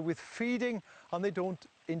interfere with feeding, and they don't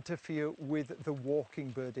interfere with the walking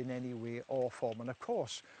bird in any way or form. And of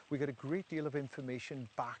course we get a great deal of information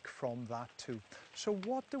back from that too. So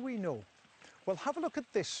what do we know? Well, have a look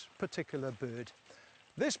at this particular bird.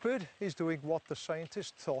 This bird is doing what the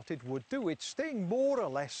scientists thought it would do. It's staying more or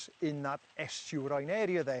less in that estuarine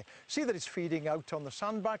area there. See that it's feeding out on the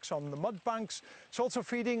sandbanks, on the mud banks. It's also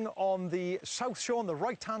feeding on the south shore on the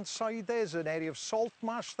right-hand side. There's an area of salt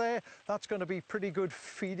marsh there. That's going to be pretty good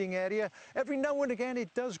feeding area. Every now and again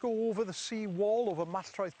it does go over the sea wall, over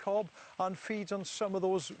Matraeth Cob, and feeds on some of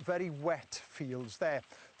those very wet fields there.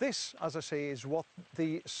 This, as I say, is what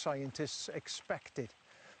the scientists expected.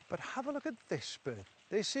 But have a look at this bird.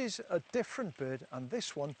 This is a different bird, and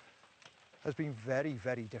this one has been very,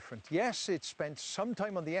 very different. Yes, it spent some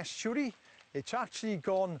time on the estuary. It's actually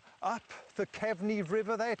gone up the Cefni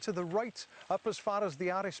River there to the right, up as far as the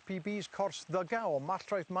RSPB's Cors Ddyga or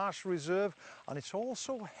Matraeth Marsh Reserve, and it's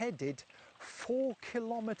also headed 4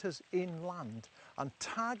 kilometres inland and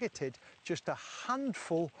targeted just a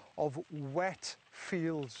handful of wet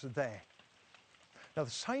fields there. Now, the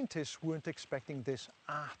scientists weren't expecting this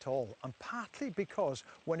at all, and partly because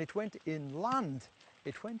when it went inland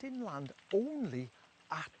only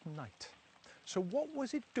at night. So what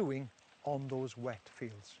was it doing on those wet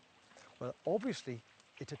fields? Well, obviously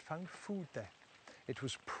it had found food there. It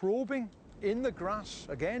was probing in the grass,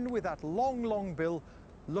 again with that long, long bill,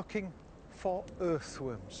 looking for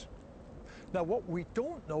earthworms. Now, what we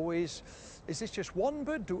don't know is this just one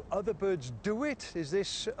bird? Do other birds do it? Is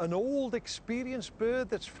this an old, experienced bird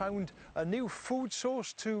that's found a new food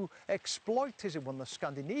source to exploit? Is it one of the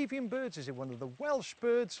Scandinavian birds? Is it one of the Welsh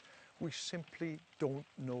birds? We simply don't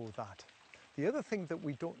know that. The other thing that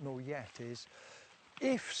we don't know yet is,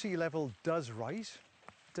 if sea level does rise,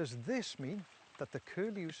 does this mean that the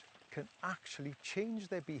curlews can actually change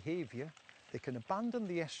their behaviour? They can abandon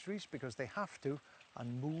the estuaries because they have to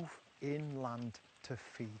and move inland to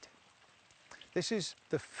feed. This is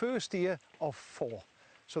the first year of 4,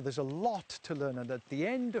 so there's a lot to learn, and at the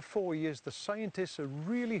end of 4 years the scientists are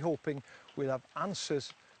really hoping we'll have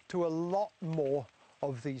answers to a lot more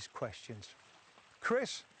of these questions.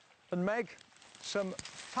 Chris and Meg, some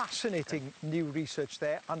fascinating new research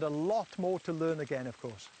there, and a lot more to learn again, of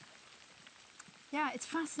course. Yeah, it's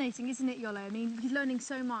fascinating, isn't it, Iolo? I mean, we're learning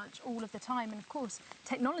so much all of the time, and of course,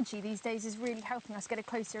 technology these days is really helping us get a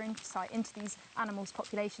closer insight into these animals'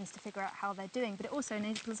 populations to figure out how they're doing, but it also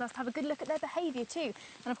enables us to have a good look at their behaviour too.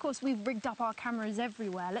 And of course, we've rigged up our cameras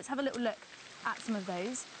everywhere. Let's have a little look at some of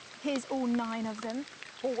those. Here's all 9 of them.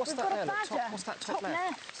 Oh, what's We've that got there? a Look, badger. what's that top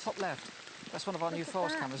left? Top left. That's one of our new at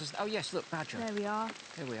forest that. cameras, isn't it? Oh, yes, look, badger. There we are.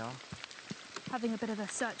 Here we are. Having a bit of a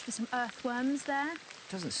search for some earthworms there.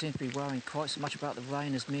 Doesn't seem to be worrying quite so much about the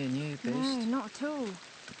rain as me and you, Beast. No, not at all.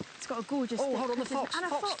 It's got a gorgeous... Oh, hold on, the thick fox. and a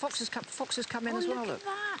Fox has come in as well, look look. at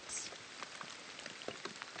that.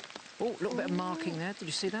 Oh, a little bit of marking there. Did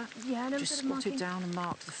you see that? Yeah, a little Just bit of marking. spotted down and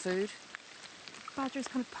marked the food. Badger is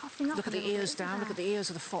kind of puffing up. Look at a the little ears bit, down. isn't Look at the ears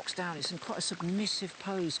of the fox down. It's in quite a submissive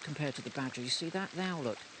pose compared to the badger. You see that now?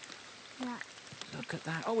 Look. there? Yeah. Look at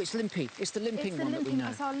that. Oh, it's limpy. It's the limping one that we know.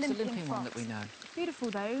 That's our It's the limping limping one fox. that we know. Beautiful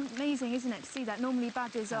though. Amazing, isn't it, to see that? Normally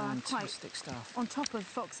badgers are quite Fantastic stuff. on top of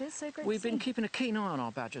foxes, so great We've to been see. keeping a keen eye on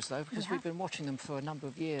our badgers, though, because Yeah. we've been watching them for a number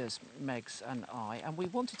of years, Megs and I, and we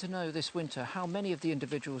wanted to know this winter how many of the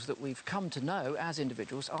individuals that we've come to know as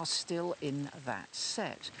individuals are still in that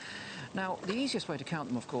set. Now, the easiest way to count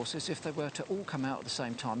them, of course, is if they were to all come out at the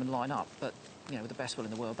same time and line up, but, you know, with the best will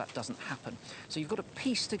in the world, that doesn't happen. So you've got to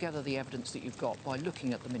piece together the evidence that you've got by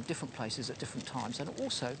looking at them in different places at different times, and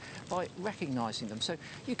also by recognising them. So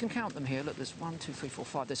you can count them here. Look, there's 1, 2, 3, 4,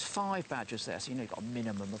 5. There's 5 badgers there, so you know you've got a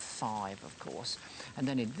minimum of 5, of course. And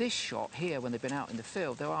then in this shot here, when they've been out in the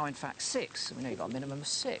field, there are in fact 6. So we know you've got a minimum of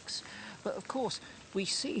 6. But of course, we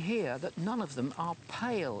see here that none of them are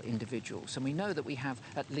pale individuals, and we know that we have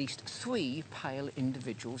at least 3 pale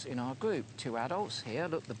individuals in our group. 2 adults here,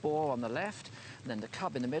 look, the boar on the left, and then the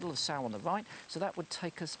cub in the middle, the sow on the right, so that would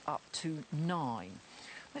take us up to 9.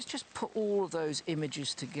 Let's just put all of those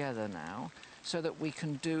images together now so that we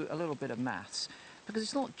can do a little bit of maths. Because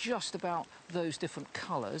it's not just about those different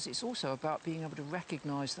colours, it's also about being able to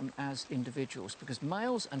recognise them as individuals, because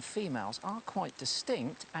males and females are quite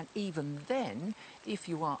distinct, and even then, if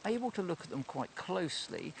you are able to look at them quite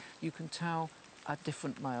closely, you can tell a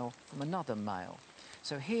different male from another male.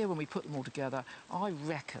 So here, when we put them all together, I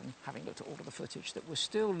reckon, having looked at all of the footage, that we're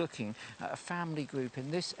still looking at a family group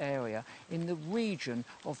in this area in the region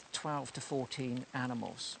of 12 to 14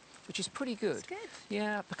 animals, which is pretty good. That's good.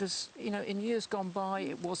 Yeah, because, you know, in years gone by,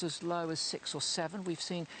 it was as low as 6 or 7. We've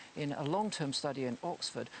seen in a long-term study in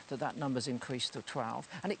Oxford that that number's increased to 12,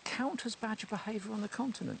 and it counters badger behaviour on the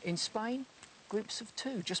continent. In Spain, groups of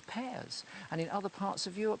 2, just pairs, and in other parts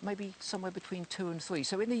of Europe, maybe somewhere between 2 and 3.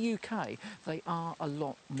 So in the UK, they are a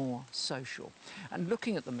lot more social. And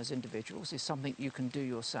looking at them as individuals is something you can do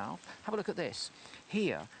yourself. Have a look at this.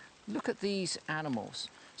 Here, look at these animals.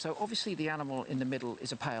 So obviously the animal in the middle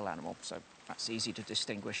is a pale animal, so that's easy to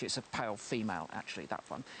distinguish. It's a pale female, actually, that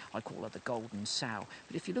one. I call her the golden sow.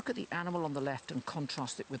 But if you look at the animal on the left and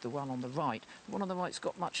contrast it with the one on the right, the one on the right's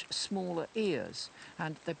got much smaller ears.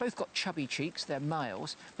 And they've both got chubby cheeks, they're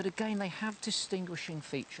males, but again, they have distinguishing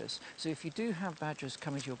features. So if you do have badgers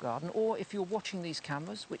coming to your garden, or if you're watching these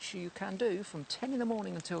cameras, which you can do from 10 in the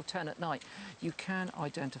morning until 10 at night, you can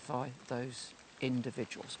identify those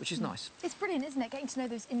individuals, which is nice. It's brilliant, isn't it, getting to know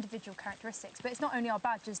those individual characteristics. But it's not only our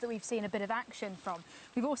badgers that we've seen a bit of action from.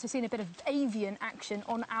 We've also seen a bit of avian action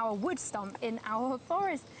on our wood stump in our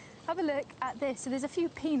forest. Have a look at this. So there's a few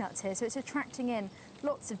peanuts here, so it's attracting in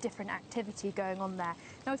lots of different activity going on there.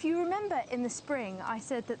 Now, if you remember in the spring, I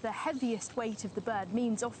said that the heaviest weight of the bird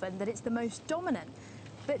means often that it's the most dominant.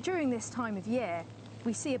 But during this time of year,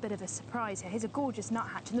 we see a bit of a surprise here. Here's a gorgeous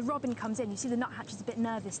nuthatch, and the robin comes in. You see the nuthatch is a bit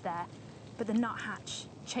nervous there, but the nuthatch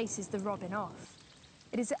chases the robin off.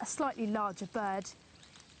 It is a slightly larger bird.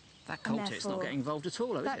 That coltit's not getting involved at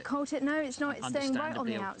all, though, is That it? coltit, no, it's not. It's staying right on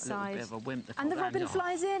the outside. A little bit of a wimp, And the robin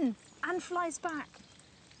flies in and flies back.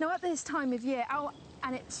 Now, at this time of year,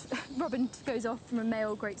 robin goes off from a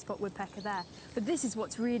male great spot woodpecker there. But this is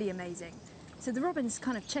what's really amazing. So the robin's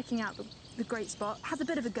kind of checking out the great spot, has a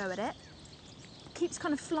bit of a go at it, keeps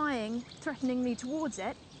kind of flying threateningly towards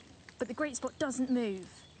it, but the great spot doesn't move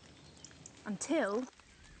until...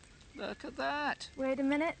 Look at that. Wait a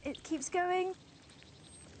minute, it keeps going.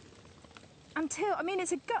 Until, I mean,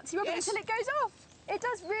 it's a gutsy robin until it goes off. It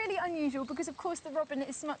does really unusual because, of course, the robin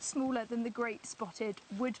is much smaller than the great spotted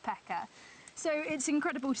woodpecker. So it's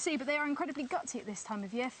incredible to see, but they are incredibly gutsy at this time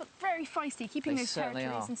of year, very feisty, keeping those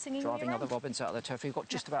territories and singing driving all around. other robins out of their territory. We've got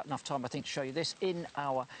just about enough time, I think, to show you this. In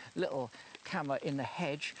our little camera in the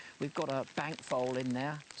hedge, we've got a bank vole in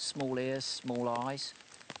there, small ears, small eyes,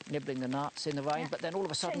 nibbling the nuts in the rain, but then all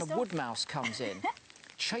of a sudden a wood mouse comes in.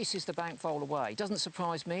 chases the bank vole away. Doesn't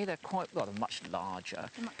surprise me. They're quite, well, they're much larger.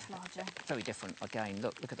 They're much larger. Very different again.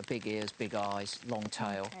 Look at the big ears, big eyes, long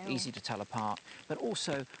tail, easy to tell apart. But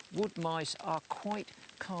also, wood mice are quite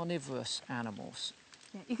carnivorous animals.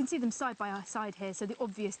 Yeah, you can see them side by side here, so the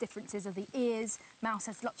obvious differences are the ears. Mouse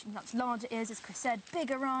has much larger ears, as Chris said,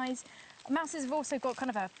 bigger eyes. Mouses have also got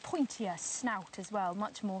kind of a pointier snout as well,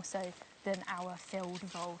 much more so than our filled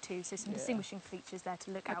vole too, so some distinguishing features there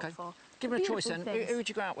to look out for. Give it a choice then. Who would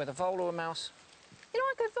you go out with, a vole or a mouse? You know,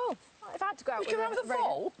 I'd go vole. If I had to go out with a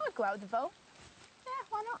vole? I'd go out with the vole. Yeah,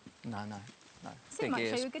 why not? No. Seemed Big like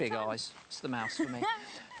ears, a good big time. eyes. It's the mouse for me.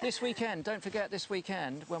 This weekend, don't forget this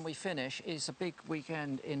weekend, when we finish, is a big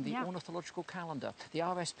weekend in the ornithological calendar. The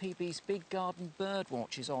RSPB's Big Garden Bird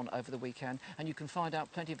Watch is on over the weekend, and you can find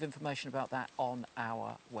out plenty of information about that on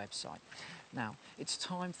our website. Now, it's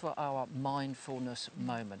time for our mindfulness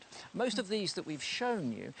moment. Most of these that we've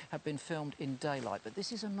shown you have been filmed in daylight, but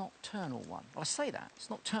this is a nocturnal one. I say that, it's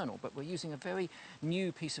nocturnal, but we're using a very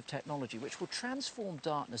new piece of technology which will transform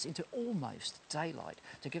darkness into almost daylight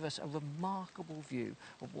to give us a remarkable view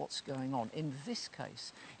of what's going on, in this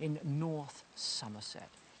case, in North Somerset.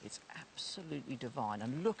 It's absolutely divine,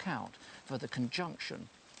 and look out for the conjunction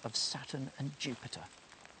of Saturn and Jupiter.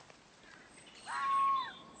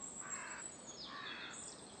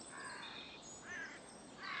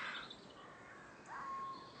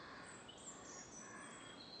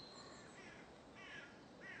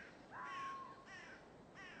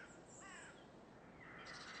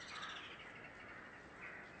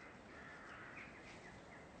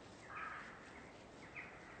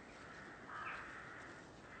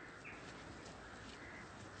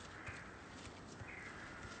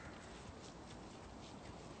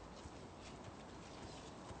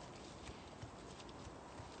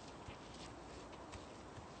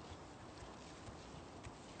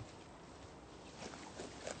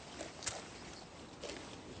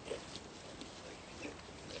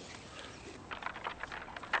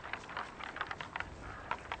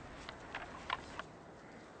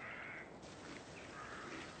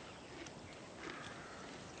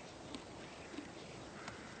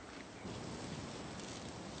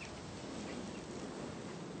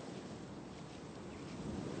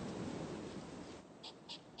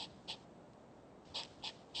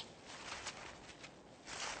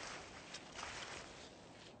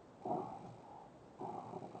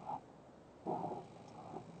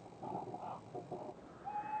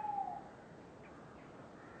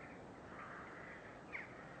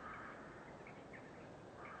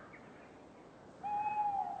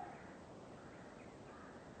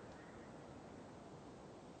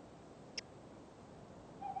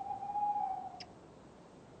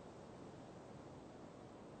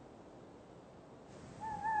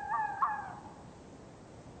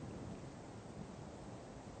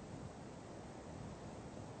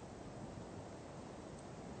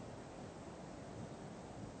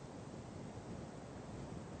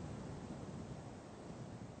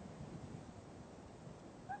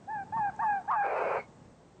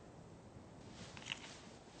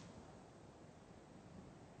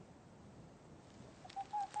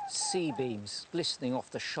 Sea beams glistening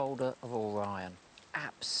off the shoulder of Orion.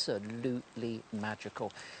 Absolutely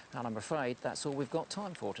magical. And I'm afraid that's all we've got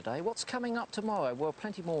time for today. What's coming up tomorrow? Well,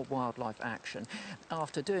 plenty more wildlife action.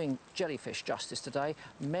 After doing jellyfish justice today,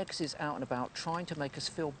 Megs is out and about trying to make us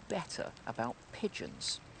feel better about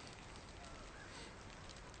pigeons.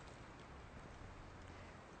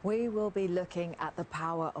 We will be looking at the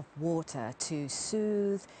power of water to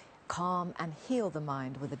soothe, calm and heal the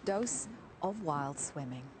mind with a dose of wild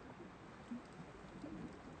swimming.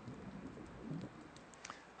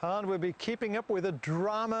 And we'll be keeping up with the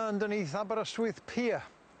drama underneath Aberystwyth Pier.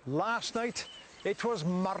 Last night, it was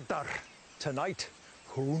murder. Tonight,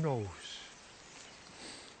 who knows?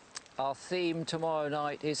 Our theme tomorrow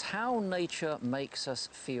night is how nature makes us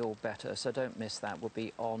feel better, so don't miss that. We'll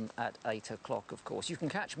be on at 8 o'clock, of course. You can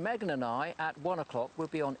catch Megan and I at 1 o'clock. We'll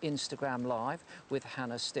be on Instagram Live with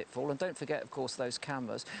Hannah Stitfall. And don't forget, of course, those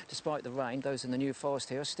cameras, despite the rain, those in the New Forest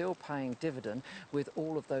here are still paying dividend with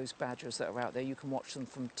all of those badgers that are out there. You can watch them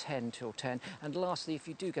from 10 till 10. And lastly, if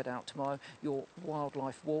you do get out tomorrow, your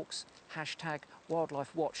wildlife walks, hashtag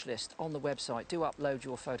wildlife watch list on the website. Do upload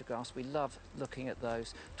your photographs. We love looking at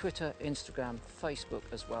those. Twitter, Instagram, Facebook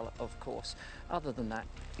as well, of course. Other than that,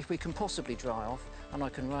 if we can possibly dry off and I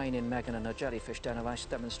can rein in Megan and her jellyfish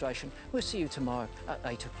demonstration, we'll see you tomorrow at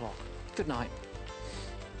 8 o'clock. Good night.